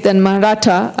 Sanskrit, and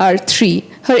Maratha are 3.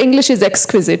 Her English is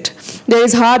exquisite. There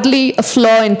is hardly a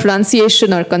flaw in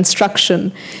pronunciation or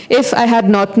construction. If I had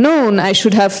not known, I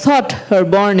should have thought her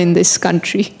born in this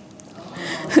country.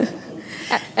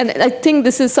 And I think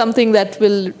this is something that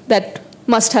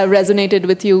must have resonated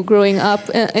with you growing up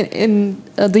in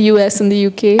the US and the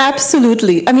UK.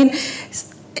 Absolutely. I mean,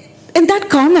 in that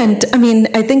comment, I mean,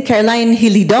 I think Caroline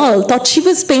Healy-Doll thought she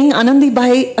was paying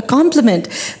Anandibai a compliment,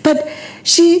 but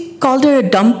she called her a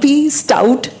dumpy,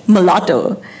 stout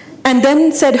mulatto, and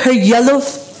then said her yellow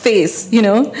face,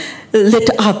 lit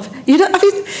up. I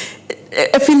mean,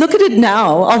 if you look at it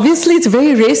now, obviously it's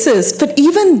very racist, but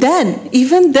even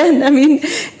then, I mean,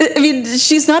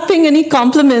 she's not paying any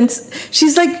compliments.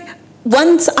 She's like,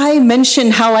 once I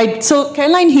mentioned so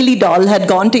Caroline Healy-Doll had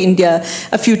gone to India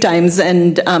a few times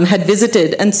and had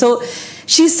visited, and so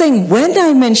she's saying, when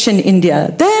I mentioned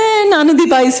India, then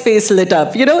Anandibai's face lit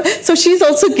up, So she's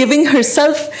also giving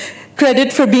herself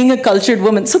credit for being a cultured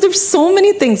woman. So there's so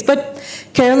many things, but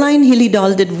Caroline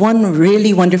Healy-Doll did one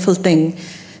really wonderful thing,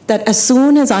 that as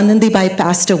soon as Anandibai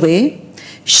passed away,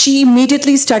 she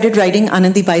immediately started writing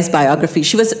Anandibai's biography.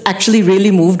 She was actually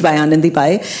really moved by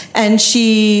Anandibai, and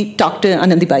she talked to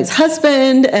Anandibai's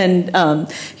husband, and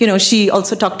she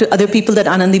also talked to other people that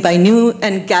Anandibai knew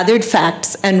and gathered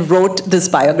facts and wrote this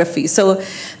biography. So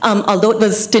although it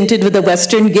was tinted with a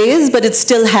Western gaze, but it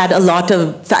still had a lot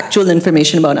of factual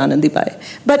information about Anandibai.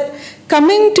 But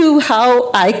coming to how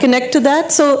I connect to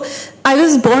that, so I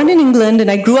was born in England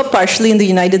and I grew up partially in the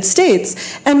United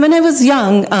States. And when I was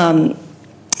young,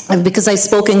 because I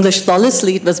spoke English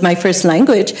flawlessly, it was my first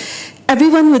language,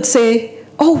 everyone would say,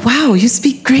 oh, wow, you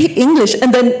speak great English.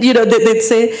 And then, they'd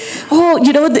say, oh,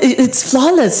 it's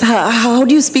flawless. How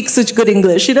do you speak such good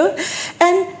English,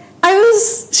 And I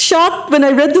was shocked when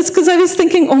I read this because I was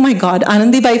thinking, oh my God,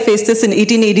 Anandibai faced this in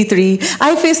 1883.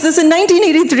 I faced this in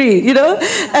 1983,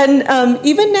 And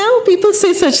even now people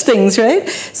say such things, right?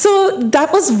 So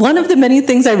that was one of the many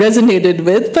things I resonated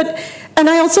with. And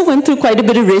I also went through quite a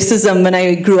bit of racism when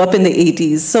I grew up in the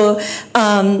 80s. So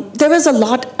there was a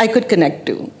lot I could connect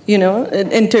to,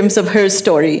 in terms of her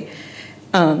story.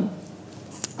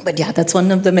 But yeah, that's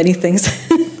one of the many things.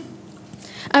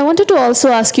 I wanted to also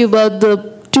ask you about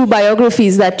the 2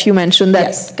 biographies that you mentioned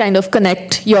that kind of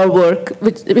connect your work,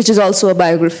 which is also a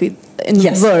biography in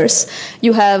verse.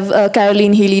 You have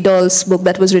Caroline Healy-Doll's book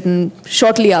that was written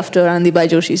shortly after Anandibai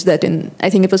Joshee's death. I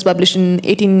think it was published in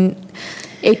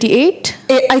 1888?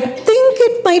 I think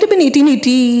it might have been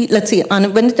 1880, let's see,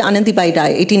 when did Anandibai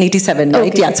die? 1887,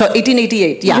 right? Okay. Yeah, so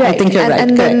 1888, yeah, right. I think you're right.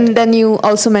 And then you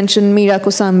also mentioned Meera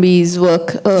Kosambi's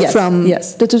work from the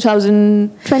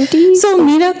 2020s? So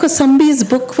Meera Kosambi's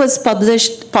book was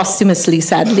published posthumously,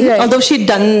 sadly, although she'd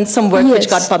done some work which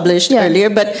got published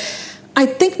earlier, but I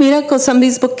think Meera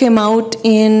Kosambi's book came out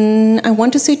in, I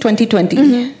want to say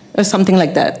 2020, or something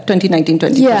like that, 2019,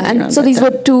 2020. Yeah, and so these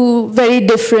were 2 very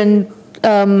different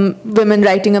women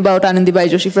writing about Anandibai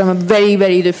Joshee from a very,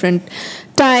 very different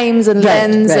times and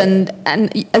lens, and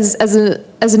as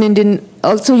an Indian,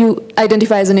 also you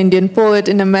identify as an Indian poet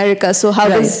in America. So how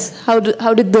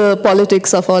did the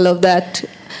politics of all of that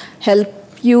help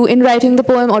you in writing the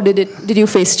poem, or did you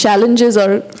face challenges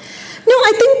or? No,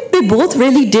 I think they both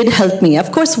really did help me.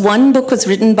 Of course, one book was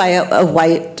written by a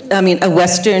white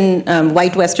Western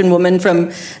woman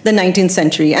from the 19th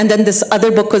century. And then this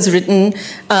other book was written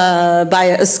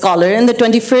by a scholar in the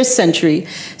 21st century.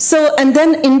 So, and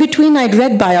then in between I'd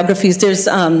read biographies. There's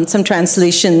some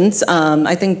translations.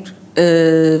 I think,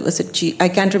 was it I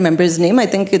can't remember his name. I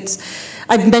think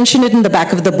I've mentioned it in the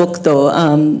back of the book though.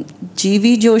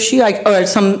 G.V. Joshee, or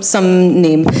some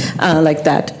name like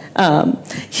that.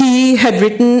 He had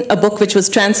written a book which was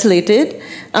translated,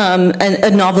 a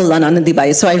novel on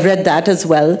Anandibai, so I read that as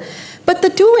well. But the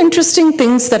 2 interesting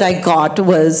things that I got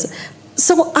was,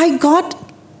 so I got,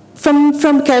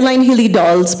 from Caroline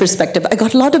Healy-Doll's perspective, I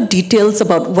got a lot of details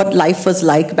about what life was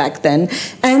like back then,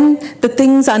 and the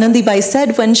things Anandibai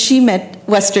said when she met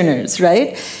Westerners,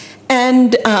 right?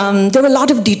 And there were a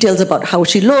lot of details about how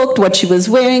she looked, what she was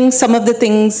wearing, some of the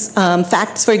things,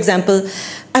 facts, for example.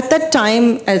 At that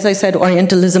time, as I said,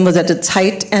 Orientalism was at its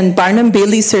height, and Barnum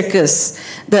Bailey Circus,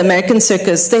 the American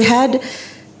circus, they had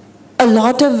a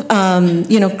lot of,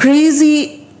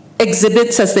 crazy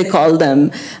exhibits, as they call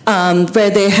them, where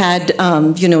they had,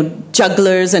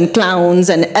 jugglers and clowns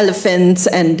and elephants,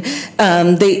 and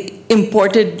they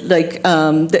imported like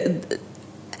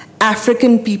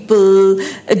African people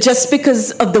just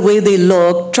because of the way they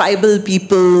look, tribal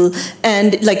people,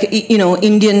 and like,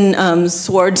 Indian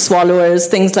sword swallowers,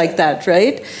 things like that,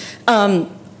 right?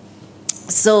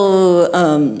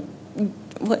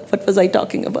 What was I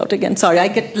talking about again? Sorry, I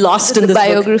get lost in this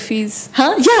biographies. Book.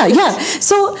 Huh? Yeah.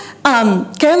 So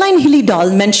Caroline Healy-Doll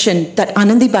mentioned that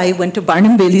Anandibai went to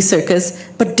Barnum Bailey Circus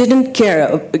but didn't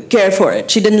care for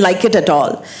it. She didn't like it at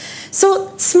all.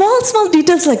 So small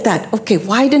details like that. Okay,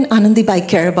 why didn't Anandibai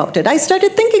care about it? I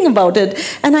started thinking about it,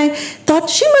 and I thought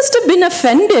she must have been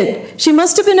offended. She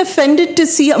must have been offended to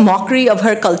see a mockery of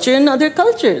her culture in other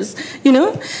cultures,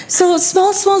 So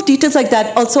small details like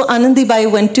that. Also, Anandibai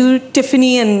went to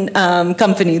Tiffany and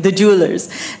Company, the jewelers,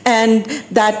 and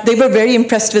that they were very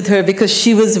impressed with her because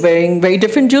she was wearing very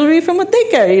different jewelry from what they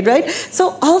carried, right?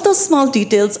 So all those small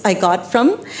details I got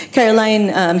from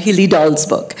Caroline Healy-Doll's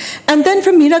book. And then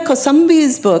from Meera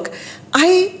Kosambi's book,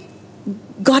 I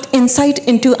got insight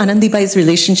into Anandibai's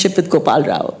relationship with Gopal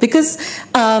Rao because,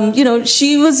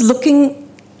 she was looking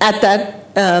at that,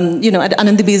 at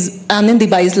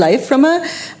Anandibai's life from a,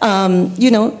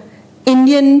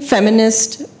 Indian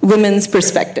feminist women's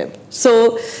perspective.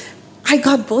 So I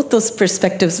got both those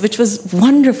perspectives, which was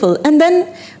wonderful. And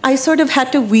then I sort of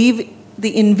had to weave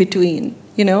the in-between,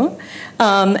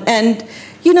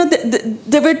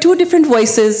 there were two different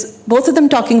voices, both of them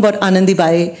talking about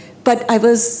Anandibai, but I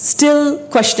was still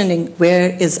questioning,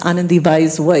 where is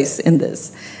Anandibai's voice in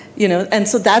this? And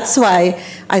so that's why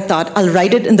I thought I'll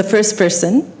write it in the first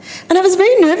person. And I was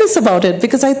very nervous about it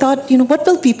because I thought, what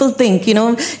will people think?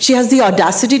 She has the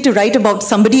audacity to write about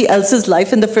somebody else's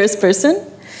life in the first person.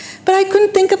 But I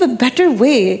couldn't think of a better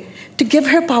way to give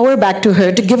her power back to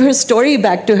her, to give her story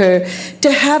back to her,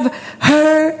 to have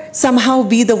her somehow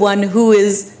be the one who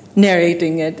is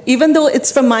narrating it, even though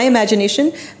it's from my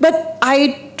imagination. But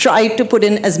I tried to put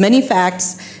in as many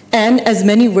facts and as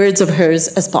many words of hers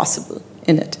as possible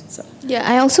in it. So. Yeah,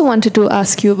 I also wanted to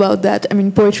ask you about that. I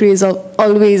mean, poetry is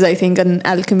always, I think, an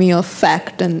alchemy of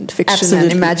fact and fiction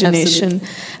and imagination.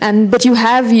 Absolutely. But you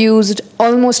have used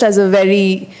almost as a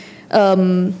very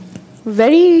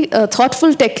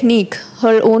thoughtful technique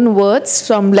her own words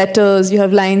from letters. You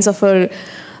have lines of her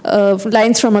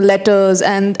lines from her letters,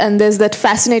 and there's that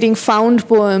fascinating found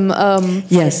poem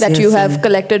that you have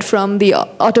collected from the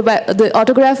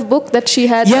autograph book that she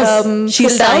had she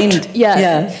signed out.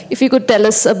 Yeah. If you could tell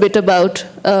us a bit about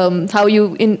how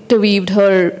you interweaved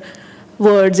her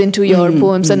words into your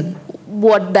poems and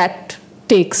what that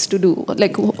takes to do,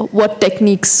 like what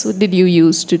techniques did you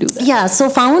use to do that? Yeah, so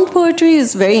found poetry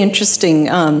is very interesting,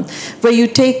 where you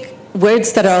take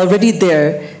words that are already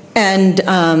there and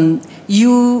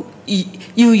you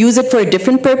use it for a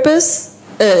different purpose.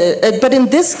 But in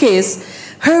this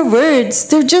case, her words,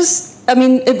 they're just,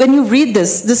 when you read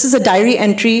this is a diary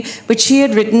entry which she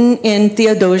had written in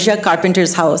Theodosia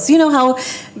Carpenter's house. You know how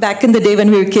back in the day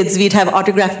when we were kids, we'd have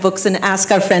autograph books and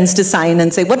ask our friends to sign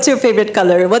and say, what's your favorite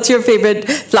color? What's your favorite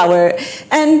flower?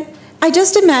 And I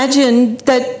just imagined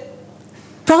that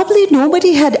probably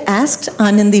nobody had asked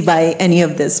Anandibai any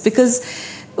of this because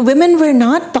women were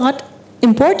not thought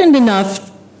important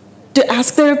enough to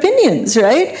ask their opinions,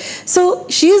 right? So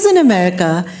she is in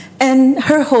America, and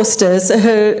her hostess,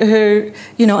 her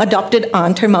adopted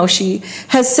aunt, her maushi,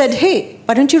 has said, hey,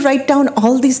 why don't you write down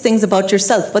all these things about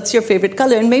yourself? What's your favorite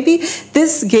color? And maybe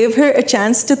this gave her a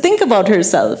chance to think about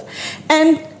herself.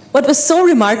 And what was so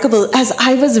remarkable, as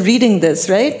I was reading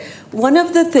this, right, one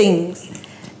of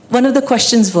the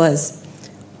questions was,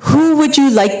 who would you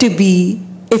like to be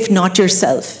if not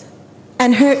yourself?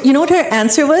 And you know what her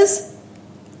answer was?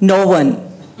 No one.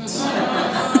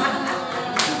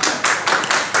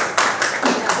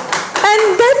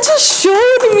 And that just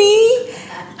showed me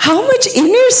how much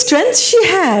inner strength she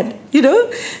had,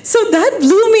 So that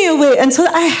blew me away. And so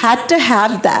I had to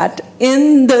have that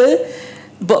in the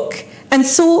book. And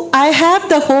so I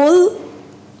have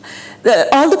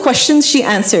all the questions she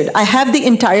answered. I have the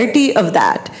entirety of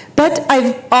that. But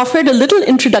I've offered a little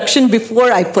introduction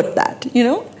before I put that,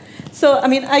 So,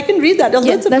 I can read that.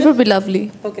 Yes, that would be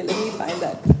lovely. Okay, let me find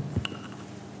that.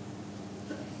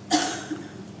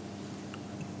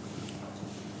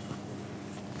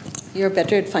 You're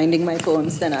better at finding my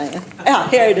poems than I am. Ah,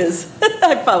 here it is.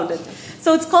 I found it.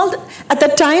 So it's called, at the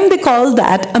time they called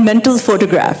that a mental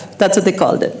photograph. That's what they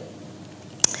called it.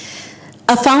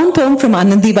 A found poem from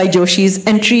Anandibai Joshee's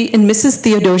entry in Mrs.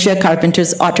 Theodosia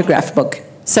Carpenter's autograph book.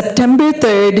 September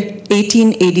 3rd,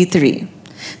 1883.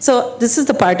 So this is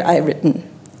the part I've written.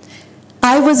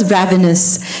 I was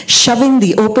ravenous, shoving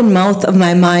the open mouth of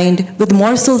my mind with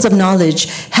morsels of knowledge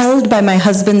held by my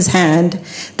husband's hand,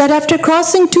 that after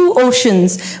crossing 2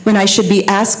 oceans, when I should be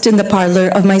asked in the parlor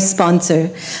of my sponsor,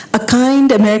 a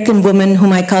kind American woman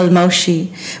whom I call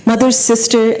Maushi, mother's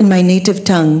sister in my native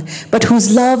tongue, but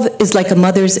whose love is like a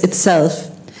mother's itself,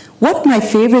 what my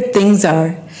favorite things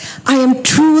are, I am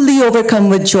truly overcome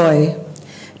with joy.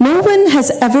 No one has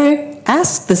ever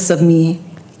asked this of me,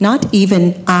 not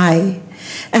even I.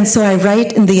 And so I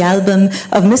write in the album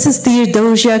of Mrs.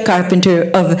 Theodosia Carpenter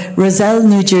of Roselle,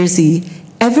 New Jersey,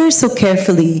 ever so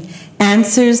carefully,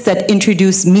 answers that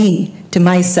introduce me to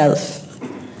myself.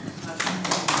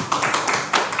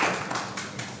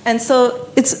 And so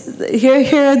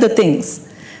here are the things.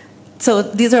 So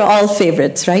these are all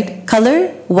favorites, right? Color,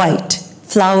 white.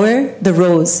 Flower, the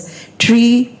rose.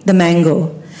 Tree, the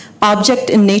mango. Object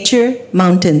in nature,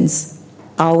 mountains.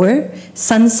 Hour,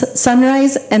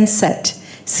 sunrise and set.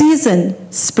 Season,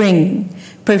 spring.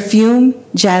 Perfume,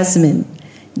 jasmine.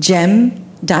 Gem,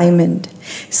 diamond.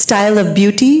 Style of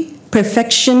beauty,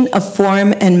 perfection of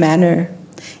form and manner.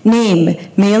 Name,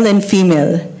 male and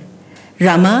female.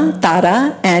 Rama,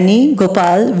 Tara, Annie,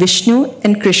 Gopal, Vishnu,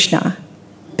 and Krishna.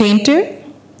 Painter,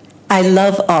 I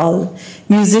love all.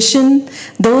 Musician,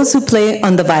 those who play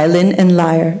on the violin and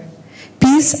lyre.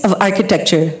 Piece of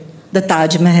architecture, the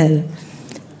Taj Mahal.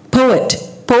 Poet,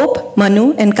 Pope,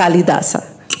 Manu, and Kalidasa.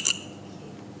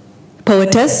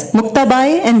 Poetess,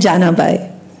 Muktabai and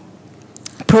Janabai.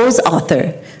 Prose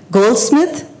author,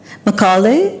 Goldsmith,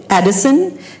 Macaulay,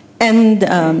 Addison, and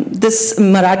this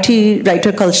Marathi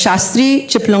writer called Shastri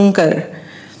Chiplunkar.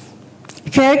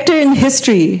 Character in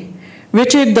history,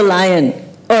 Richard the Lion,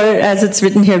 or as it's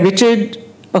written here, Richard,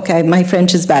 okay, my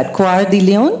French is bad, Coeur de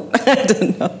Lion? I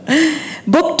don't know.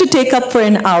 Book to take up for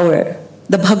an hour,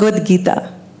 the Bhagavad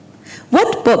Gita.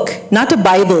 What book, not a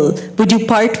Bible, would you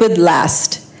part with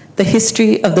last? The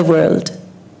history of the world.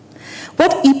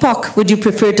 What epoch would you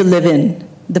prefer to live in?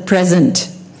 The present.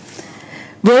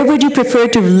 Where would you prefer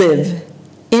to live?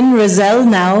 In Roselle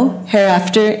now,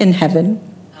 hereafter in heaven.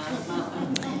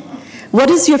 What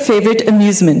is your favorite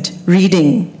amusement?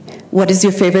 Reading. What is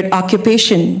your favorite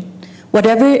occupation?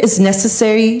 Whatever is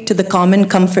necessary to the common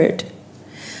comfort.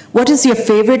 What is your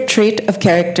favorite trait of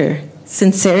character?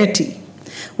 Sincerity.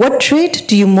 What trait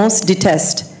do you most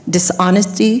detest?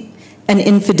 Dishonesty and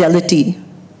infidelity.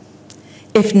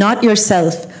 If not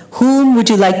yourself, whom would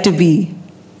you like to be?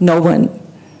 No one.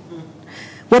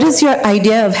 What is your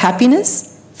idea of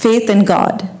happiness? Faith in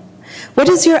God. What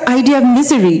is your idea of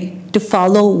misery? To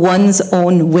follow one's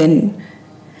own whim.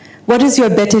 What is your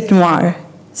bête noire?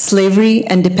 Slavery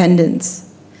and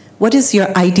dependence. What is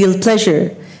your ideal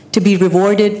pleasure? To be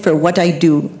rewarded for what I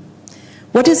do.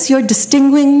 What is your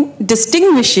distinguishing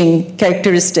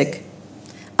characteristic?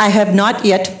 I have not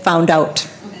yet found out.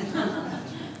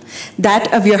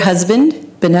 That of your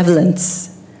husband, benevolence.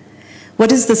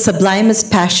 What is the sublimest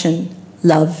passion?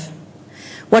 Love.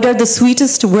 What are the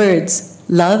sweetest words?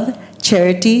 Love,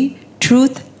 charity,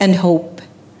 truth, and hope.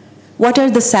 What are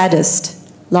the saddest?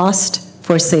 Lost,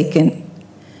 forsaken.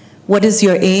 What is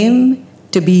your aim?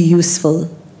 To be useful.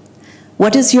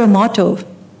 What is your motto?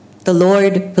 The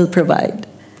Lord will provide.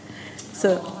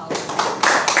 So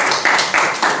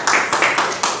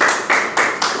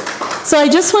I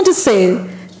just want to say,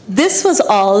 this was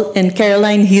all in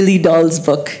Caroline Healy Doll's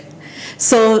book.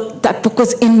 So that book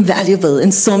was invaluable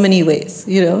in so many ways,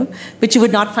 you know, which you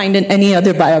would not find in any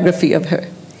other biography of her.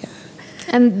 Yeah.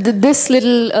 And this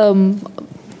little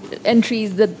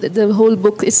entries, the whole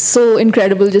book is so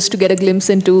incredible just to get a glimpse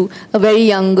into a very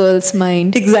young girl's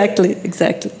mind. Exactly,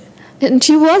 exactly. And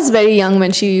she was very young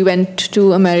when she went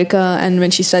to America and when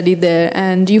she studied there.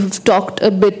 And you've talked a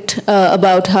bit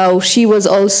about how she was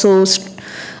also,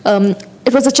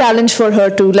 it was a challenge for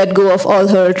her to let go of all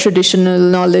her traditional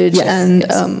knowledge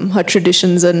and her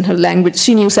traditions and her language.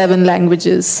 She knew 7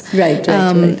 languages. Right.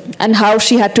 And how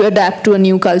she had to adapt to a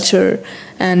new culture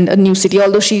and a new city,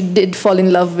 although she did fall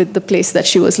in love with the place that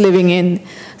she was living in.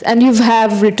 And you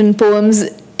have written poems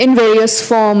in various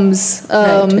forms.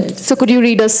 So could you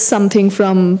read us something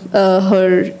from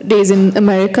her days in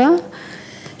America?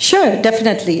 Sure,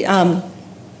 definitely.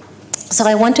 So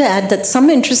I want to add that some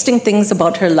interesting things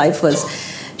about her life was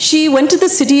she went to the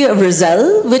city of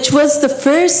Roselle, which was the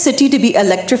first city to be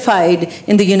electrified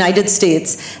in the United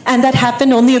States. And that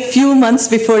happened only a few months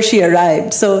before she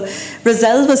arrived. So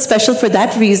Roselle was special for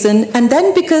that reason. And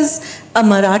then because a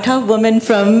Maratha woman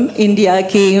from India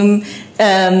came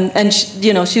and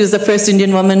she was the first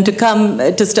Indian woman to come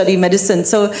to study medicine.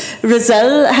 So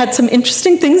Rizal had some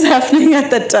interesting things happening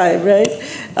at that time, right?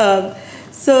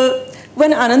 So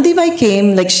when Anandibai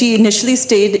came, like, she initially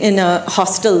stayed in a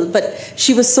hostel, but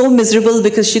she was so miserable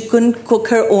because she couldn't cook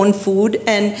her own food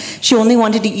and she only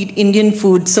wanted to eat Indian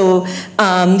food. So,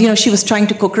 she was trying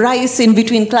to cook rice in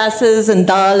between classes and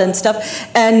dal and stuff.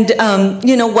 And,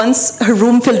 once her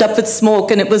room filled up with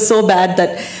smoke and it was so bad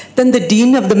that then the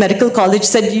dean of the medical college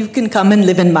said, you can come and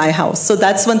live in my house. So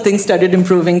that's when things started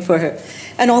improving for her.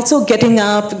 And also getting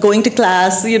up, going to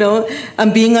class,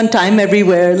 being on time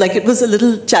everywhere. Like, it was a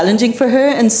little challenging for her.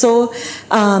 And so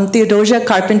Theodosia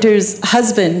Carpenter's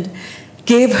husband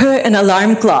gave her an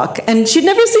alarm clock. And she'd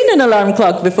never seen an alarm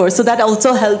clock before. So that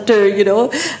also helped her,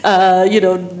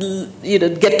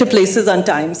 get to places on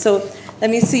time. So let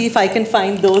me see if I can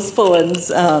find those poems.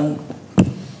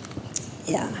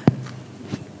 Yeah.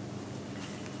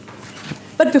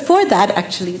 But before that,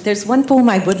 actually, there's one poem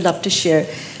I would love to share.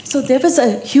 So there was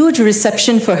a huge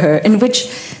reception for her in which,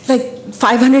 like,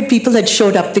 500 people had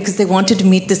showed up because they wanted to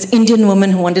meet this Indian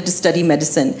woman who wanted to study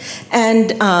medicine.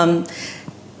 And,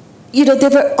 they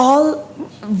were all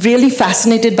really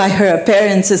fascinated by her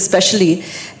appearance, especially.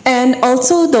 And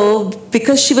also, though,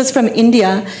 because she was from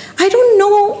India, I don't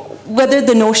know whether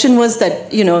the notion was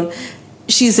that,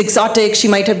 she's exotic, she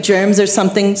might have germs or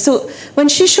something. So when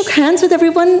she shook hands with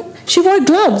everyone, she wore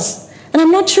gloves. And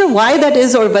I'm not sure why that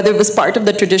is or whether it was part of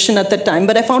the tradition at that time,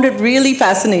 but I found it really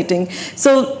fascinating.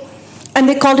 So, and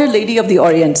they called her Lady of the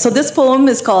Orient. So this poem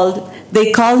is called,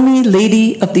 They Call Me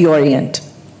Lady of the Orient.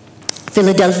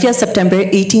 Philadelphia, September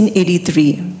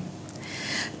 1883.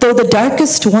 Though the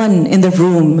darkest one in the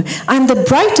room, I'm the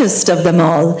brightest of them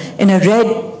all, in a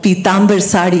red pitambar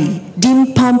sari,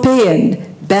 deemed Pompeian,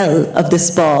 belle of this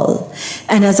ball.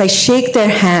 And as I shake their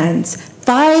hands,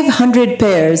 500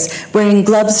 pairs wearing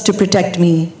gloves to protect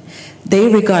me, they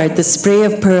regard the spray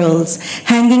of pearls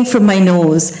hanging from my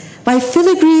nose, my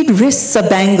filigreed wrists of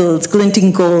bangles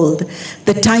glinting gold,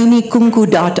 the tiny kunku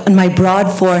dot on my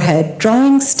broad forehead,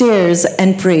 drawing stares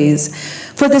and praise.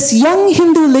 For this young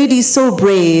Hindu lady so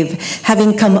brave,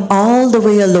 having come all the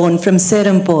way alone from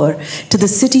Serampore to the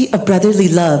city of brotherly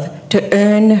love to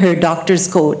earn her doctor's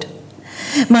coat.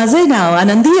 Maze now,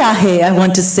 Anandi Ahe, I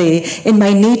want to say, in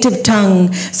my native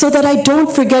tongue, so that I don't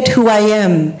forget who I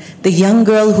am, the young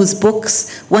girl whose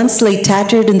books once lay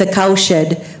tattered in the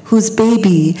cowshed, whose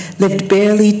baby lived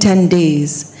barely 10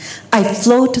 days. I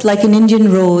float like an Indian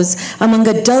rose among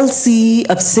a dull sea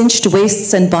of cinched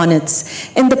waists and bonnets,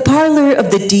 in the parlor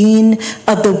of the dean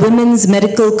of the Women's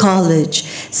Medical College,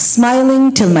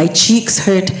 smiling till my cheeks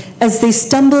hurt as they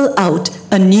stumble out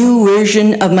a new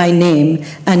version of my name,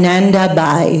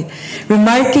 Anandibai,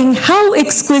 remarking how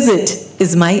exquisite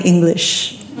is my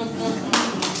English.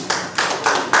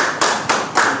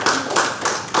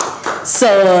 So,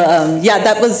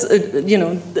 that was,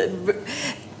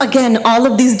 again, all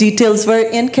of these details were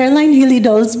in Caroline Healy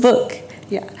Doll's book.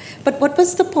 Yeah. But what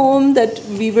was the poem that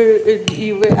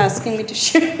you were asking me to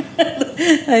share?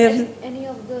 Any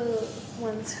of the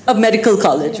ones. Of medical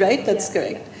college, right? That's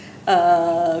correct.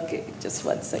 Okay, just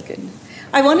 1 second.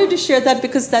 I wanted to share that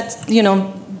because that's,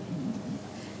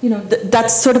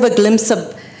 that's sort of a glimpse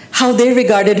of how they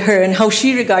regarded her and how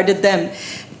she regarded them.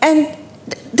 And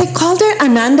they called her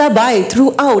Anandibai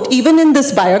throughout. Even in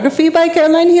this biography by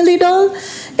Caroline Healy Doll,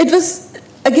 it was,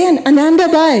 again,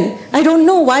 Anandibai. I don't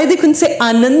know why they couldn't say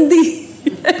Anandi.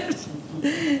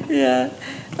 Yeah.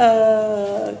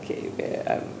 Okay, where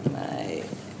am I?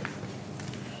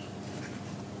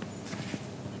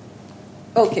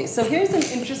 Okay, so here's an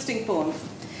interesting poem.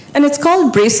 And it's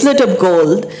called Bracelet of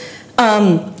Gold.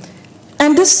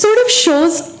 And this sort of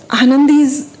shows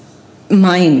Anandi's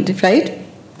mind, right?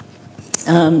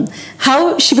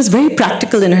 How she was very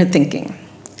practical in her thinking.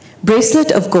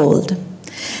 Bracelet of Gold.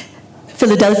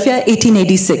 Philadelphia,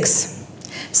 1886.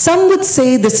 Some would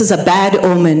say this is a bad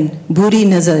omen, buri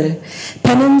nazar,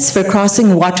 penance for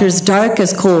crossing waters dark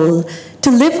as coal,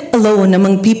 to live alone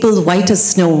among people white as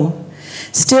snow.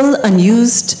 Still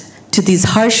unused to these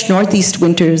harsh northeast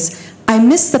winters, I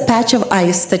miss the patch of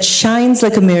ice that shines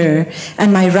like a mirror,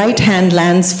 and my right hand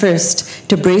lands first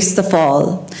to brace the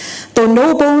fall. Though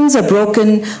no bones are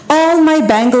broken, all my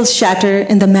bangles shatter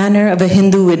in the manner of a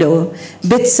Hindu widow,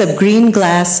 bits of green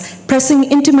glass pressing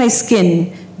into my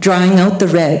skin, drawing out the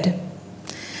red.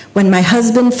 When my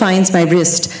husband finds my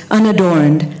wrist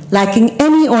unadorned, lacking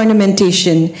any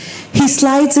ornamentation, he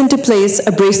slides into place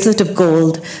a bracelet of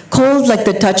gold, cold like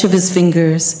the touch of his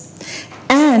fingers.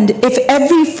 And if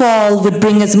every fall would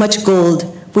bring as much gold,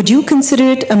 would you consider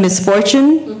it a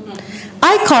misfortune?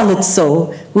 I call it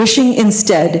so, wishing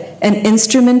instead an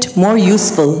instrument more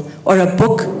useful or a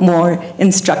book more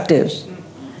instructive.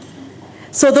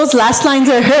 So those last lines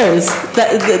are hers.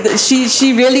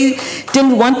 She really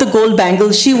didn't want the gold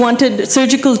bangles. She wanted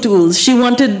surgical tools. She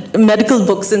wanted medical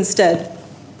books instead.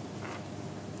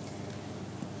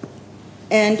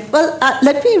 And, well,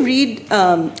 let me read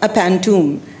a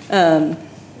pantoum.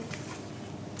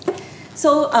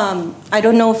 I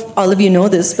don't know if all of you know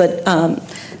this, but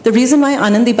the reason why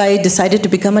Anandibai decided to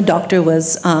become a doctor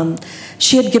was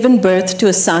she had given birth to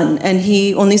a son, and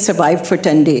he only survived for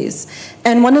 10 days.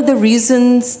 And one of the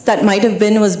reasons that might have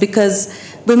been was because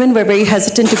women were very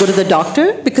hesitant to go to the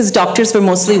doctor, because doctors were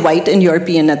mostly white and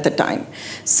European at the time.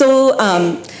 So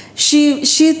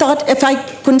she thought, if I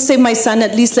couldn't save my son,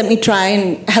 at least let me try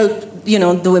and help, you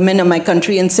know, the women of my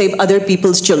country and save other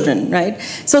people's children, right?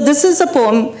 So this is a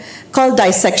poem called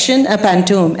Dissection, a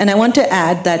pantoum, and I want to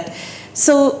add that,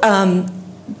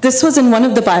 this was in one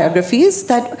of the biographies,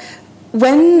 that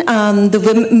when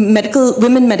the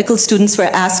women medical students were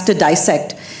asked to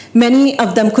dissect, many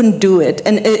of them couldn't do it,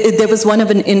 and there was one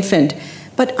of an infant,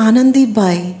 but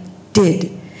Anandibai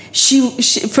did. She,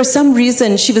 for some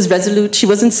reason, she was resolute, she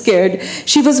wasn't scared.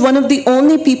 She was one of the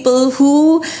only people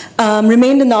who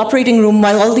remained in the operating room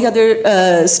while all the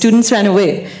other students ran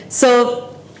away.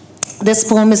 So this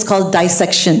poem is called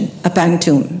Dissection, a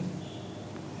pantoum.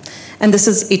 And this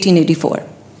is 1884.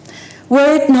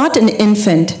 Were it not an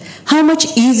infant, how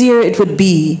much easier it would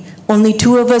be, only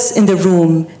two of us in the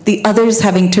room, the others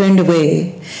having turned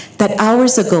away, that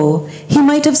hours ago he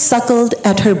might have suckled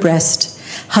at her breast.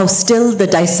 How still the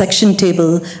dissection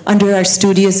table under our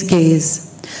studious gaze.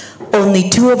 Only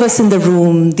two of us in the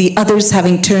room, the others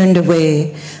having turned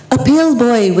away. A pale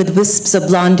boy with wisps of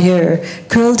blonde hair,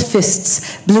 curled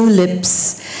fists, blue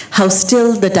lips. How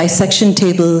still the dissection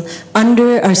table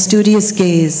under our studious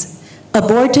gaze.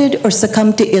 Aborted or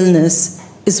succumbed to illness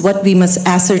is what we must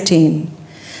ascertain.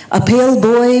 A pale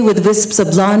boy with wisps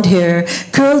of blonde hair,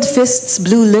 curled fists,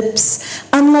 blue lips,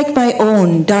 unlike my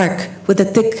own, dark with a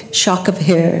thick shock of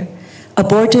hair.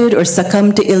 Aborted or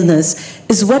succumbed to illness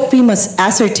is what we must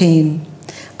ascertain.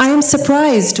 I am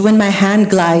surprised when my hand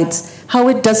glides, how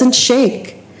it doesn't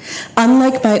shake.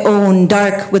 Unlike my own,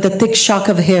 dark with a thick shock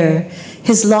of hair,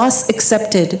 his loss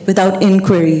accepted without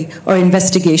inquiry or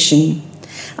investigation.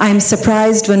 I am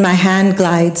surprised when my hand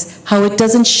glides, how it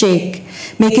doesn't shake,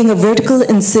 making a vertical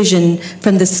incision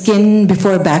from the skin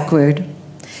before backward.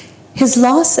 His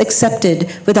loss accepted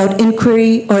without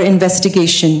inquiry or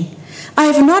investigation. I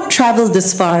have not traveled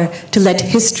this far to let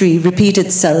history repeat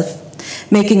itself.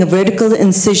 Making a vertical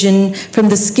incision from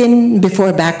the skin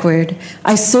before backward,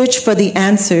 I search for the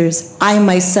answers I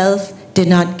myself did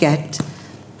not get.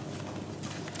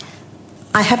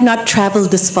 I have not traveled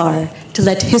this far to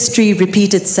let history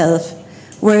repeat itself.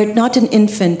 Were it not an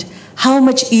infant, how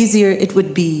much easier it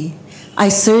would be. I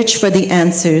search for the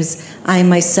answers I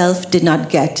myself did not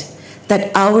get,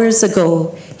 that hours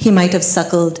ago he might have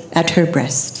suckled at her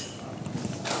breast.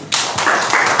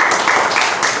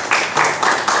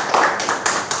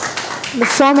 The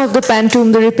form of the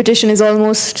pantoum, the repetition is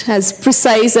almost as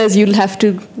precise as you'll have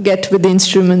to get with the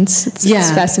instruments. It's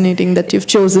fascinating that you've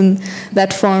chosen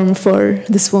that form for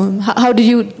this poem. How did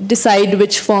you decide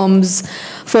which forms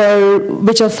for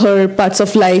which of her parts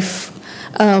of life?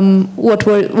 What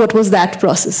was that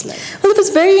process like? Well, it was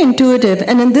very intuitive,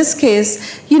 and in this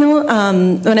case,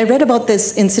 when I read about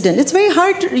this incident, it's very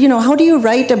hard. How do you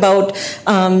write about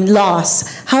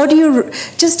loss? How do you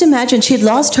just imagine she had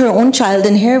lost her own child,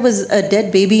 and here was a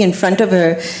dead baby in front of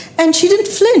her, and she didn't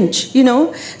flinch.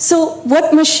 So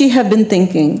what must she have been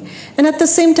thinking? And at the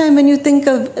same time, when you think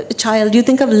of a child, you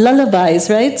think of lullabies,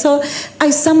 right? So I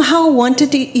somehow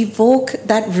wanted to evoke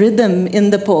that rhythm in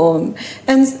the poem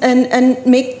and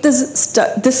make this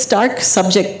stark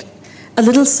subject a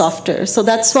little softer. So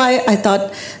that's why I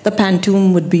thought the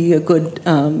pantoum would be a good,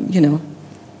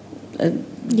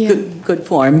 good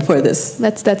form for this.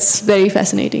 That's very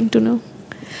fascinating to know.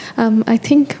 I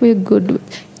think we're good.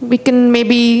 We can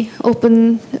maybe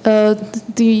open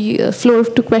the floor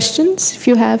to questions, if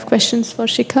you have questions for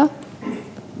Shikha.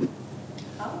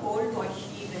 How old was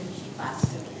she when she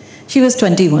passed away? She was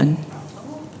 21.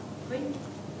 Oh, 20.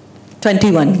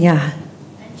 21, yeah.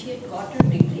 And she had got her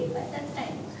degree by that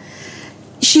time?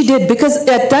 She did, because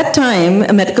at that time,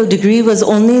 a medical degree was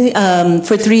only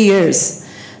for 3 years.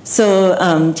 So,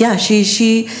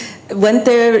 she went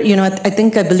there,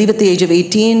 I believe at the age of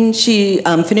 18. She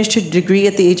finished her degree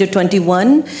at the age of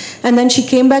 21. And then she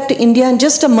came back to India, and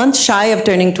just a month shy of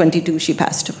turning 22, she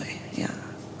passed away. Yeah.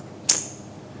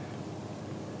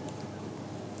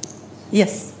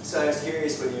 Yes? So I was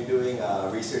curious, when you're doing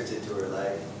research into her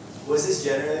life. Was this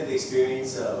generally the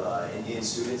experience of Indian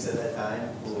students at that time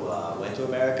who went to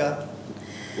America,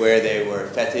 where they were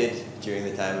feted during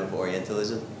the time of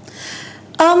Orientalism?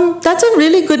 That's a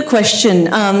really good question.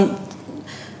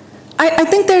 I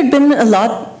think there had been a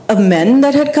lot of men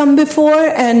that had come before,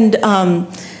 and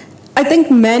I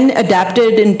think men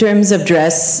adapted in terms of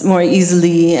dress more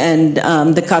easily and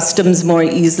the customs more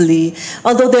easily.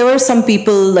 Although there were some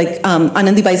people, like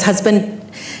Anandibai's husband,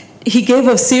 he gave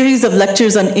a series of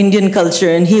lectures on Indian culture,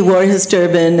 and he wore his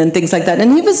turban and things like that.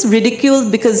 And he was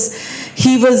ridiculed because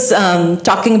he was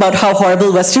talking about how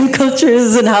horrible Western culture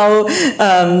is and how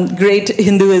great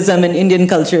Hinduism and Indian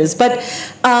culture is. But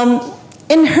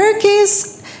in her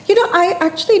case, you know, I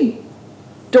actually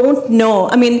don't know.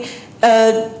 I mean,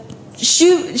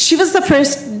 she was the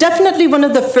first, definitely one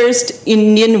of the first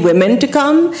Indian women to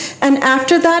come. And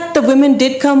after that, the women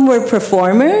did come were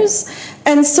performers.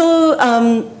 And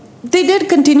so they did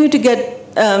continue to get,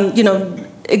 you know,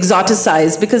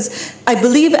 exoticized, because I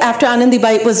believe after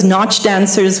Anandibai, it was nautch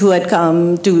dancers who had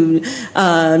come to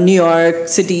New York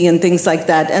City and things like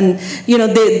that. And, you know,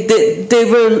 they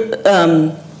were,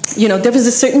 you know, there was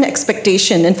a certain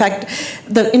expectation. In fact,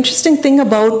 the interesting thing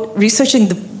about researching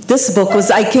this book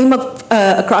was I came up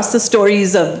across the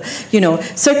stories of, you know,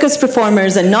 circus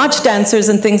performers and nautch dancers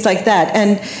and things like that.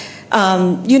 And,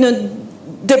 you know,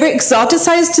 they were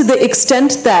exoticized to the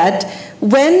extent that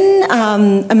when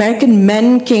American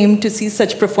men came to see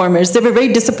such performers, they were very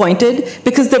disappointed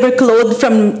because they were clothed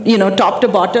from, you know, top to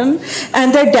bottom,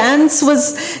 and their dance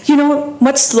was, you know,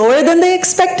 much slower than they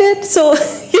expected. So,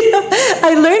 you know,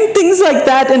 I learned things like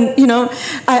that, and, you know,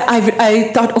 I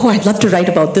thought, oh, I'd love to write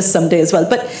about this someday as well.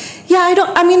 But yeah,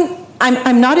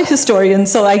 I'm not a historian,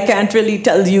 so I can't really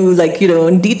tell you, like, you know,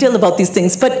 in detail about these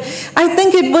things. But I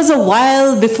think it was a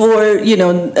while before, you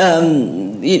know,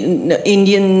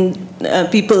 Indian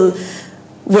people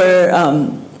were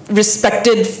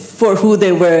respected for who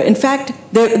they were. In fact,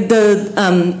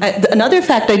 another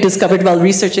fact I discovered while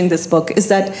researching this book is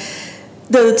that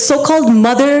the so-called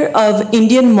mother of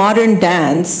Indian modern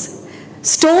dance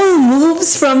stole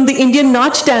moves from the Indian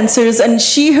nautch dancers, and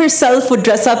she herself would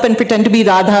dress up and pretend to be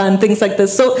Radha and things like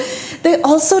this. So they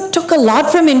also took a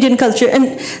lot from Indian culture,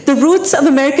 and the roots of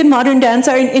American modern dance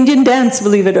are in Indian dance,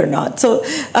 believe it or not. So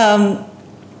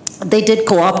they did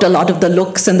co-opt a lot of the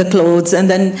looks and the clothes, and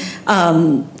then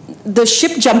the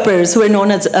ship jumpers, who are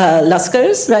known as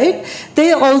Laskars, right?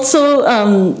 They also,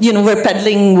 you know, were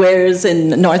peddling wares in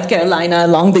North Carolina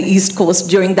along the East Coast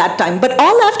during that time, but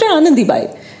all after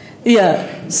Anandibai. Yeah,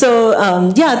 so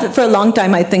yeah, for a long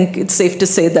time, I think it's safe to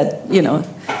say that, you know,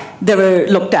 they were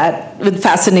looked at with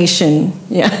fascination.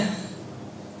 Yeah.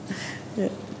 Yeah.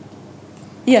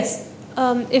 Yes.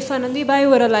 If Anandibai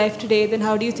were alive today, then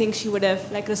how do you think she would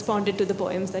have, like, responded to the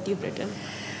poems that you've written?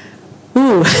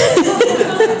 Ooh.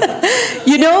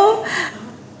 You know,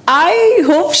 I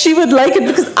hope she would like it,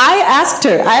 because I asked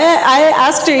her. I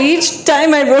asked her each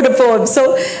time I wrote a poem.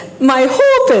 So my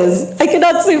hope is, I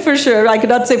cannot say for sure, I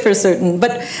cannot say for certain,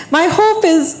 but my hope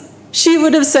is she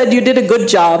would have said, you did a good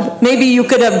job. Maybe you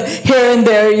could have here and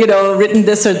there, you know, written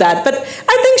this or that. But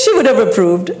I think she would have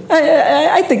approved.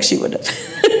 I think she would have.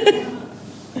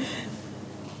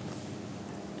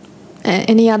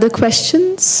 Any other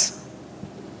questions?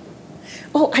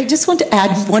 Oh, I just want to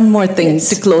add one more thing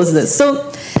to close this.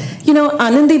 So, you know,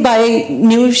 Anandibai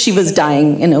knew she was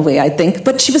dying in a way, I think,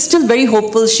 but she was still very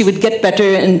hopeful she would get better,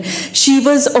 and she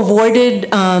was awarded,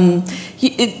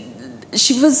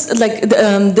 she was like,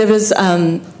 there was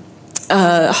a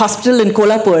hospital in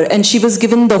Kolhapur, and she was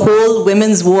given the whole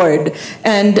women's ward,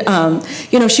 and,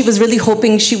 you know, she was really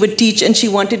hoping she would teach, and she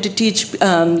wanted to teach,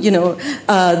 you know,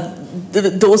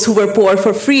 those who were poor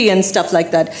for free and stuff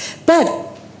like that. But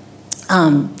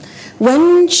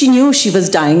when she knew she was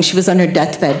dying, she was on her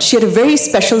deathbed, she had a very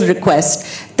special request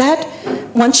that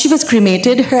once she was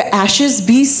cremated, her ashes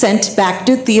be sent back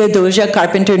to Theodosia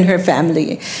Carpenter and her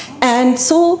family. And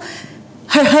so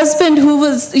her husband, who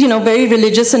was, you know, very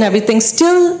religious and everything,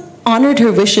 still honored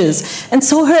her wishes. And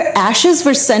so her ashes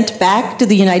were sent back to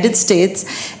the United States,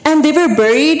 and they were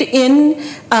buried in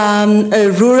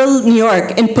rural New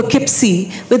York, in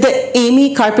Poughkeepsie, with the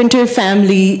Amy Carpenter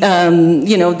family,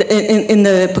 you know, in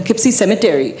the Poughkeepsie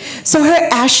Cemetery. So her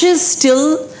ashes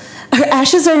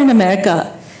are in America,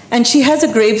 and she has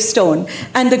a gravestone.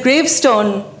 And the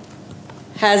gravestone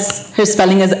has her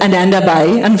spelling as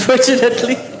Anandibai,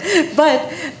 unfortunately. But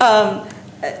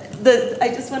I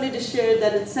just wanted to share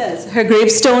that it says, her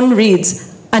gravestone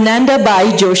reads,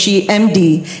 Anandibai Joshee,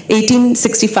 MD,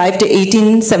 1865 to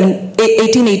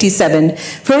 1887,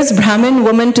 first Brahmin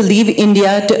woman to leave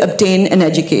India to obtain an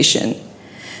education.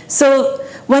 So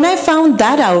when I found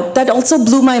that out, that also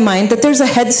blew my mind, that there's a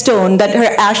headstone that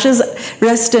her ashes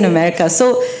rest in America.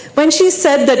 So when she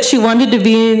said that she wanted to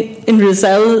be in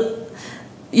Rizal,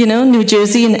 New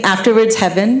Jersey, and afterwards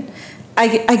heaven,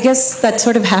 I guess that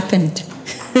sort of happened.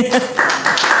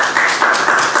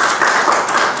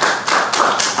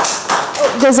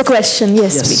 There's a question.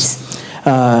 Yes, please.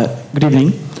 Good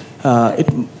evening.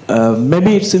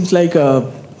 Maybe it seems like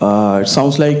it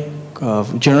sounds like a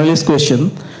generalist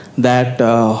question that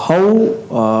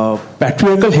how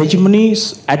patriarchal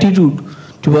hegemony's attitude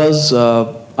towards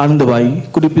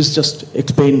Anandibai. Could you please just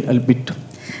explain a little bit?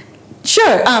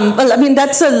 Sure. Well, I mean,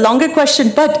 that's a longer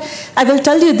question, but I will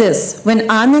tell you this. When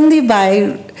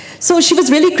Anandibai, so she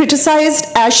was really criticized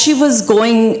as she was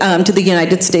going to the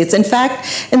United States. In fact,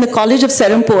 in the College of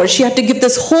Serampore, she had to give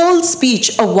this whole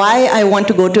speech of why I want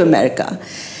to go to America.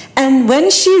 And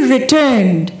when she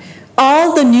returned,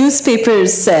 all the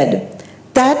newspapers said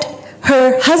that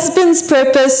her husband's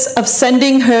purpose of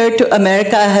sending her to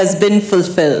America has been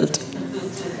fulfilled.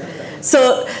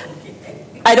 So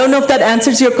I don't know if that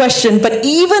answers your question, but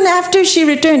even after she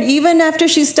returned, even after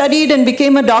she studied and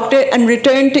became a doctor and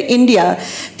returned to India,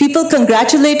 people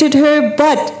congratulated her,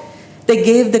 but they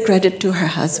gave the credit to her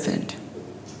husband.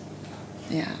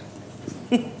 Yeah.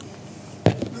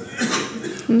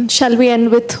 Shall we end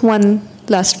with one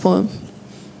last poem?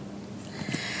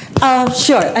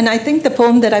 Sure, and I think the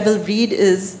poem that I will read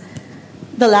is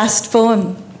the last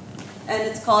poem, and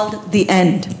it's called The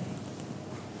End.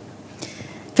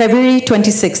 February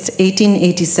 26,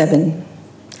 1887.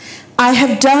 I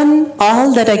have done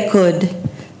all that I could,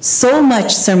 so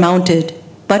much surmounted,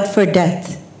 but for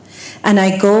death. And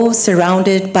I go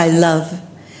surrounded by love,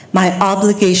 my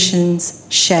obligations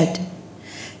shed.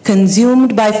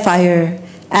 Consumed by fire,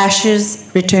 ashes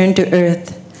return to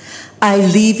earth. I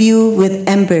leave you with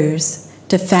embers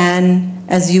to fan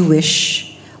as you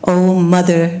wish. Oh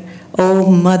mother,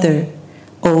 oh mother,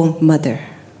 oh mother.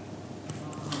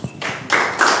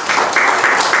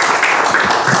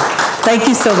 Thank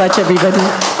you so much, everybody.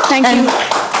 Thank you.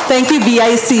 Thank you,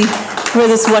 BIC, for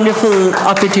this wonderful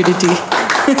opportunity.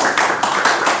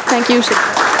 Thank you, Shikha.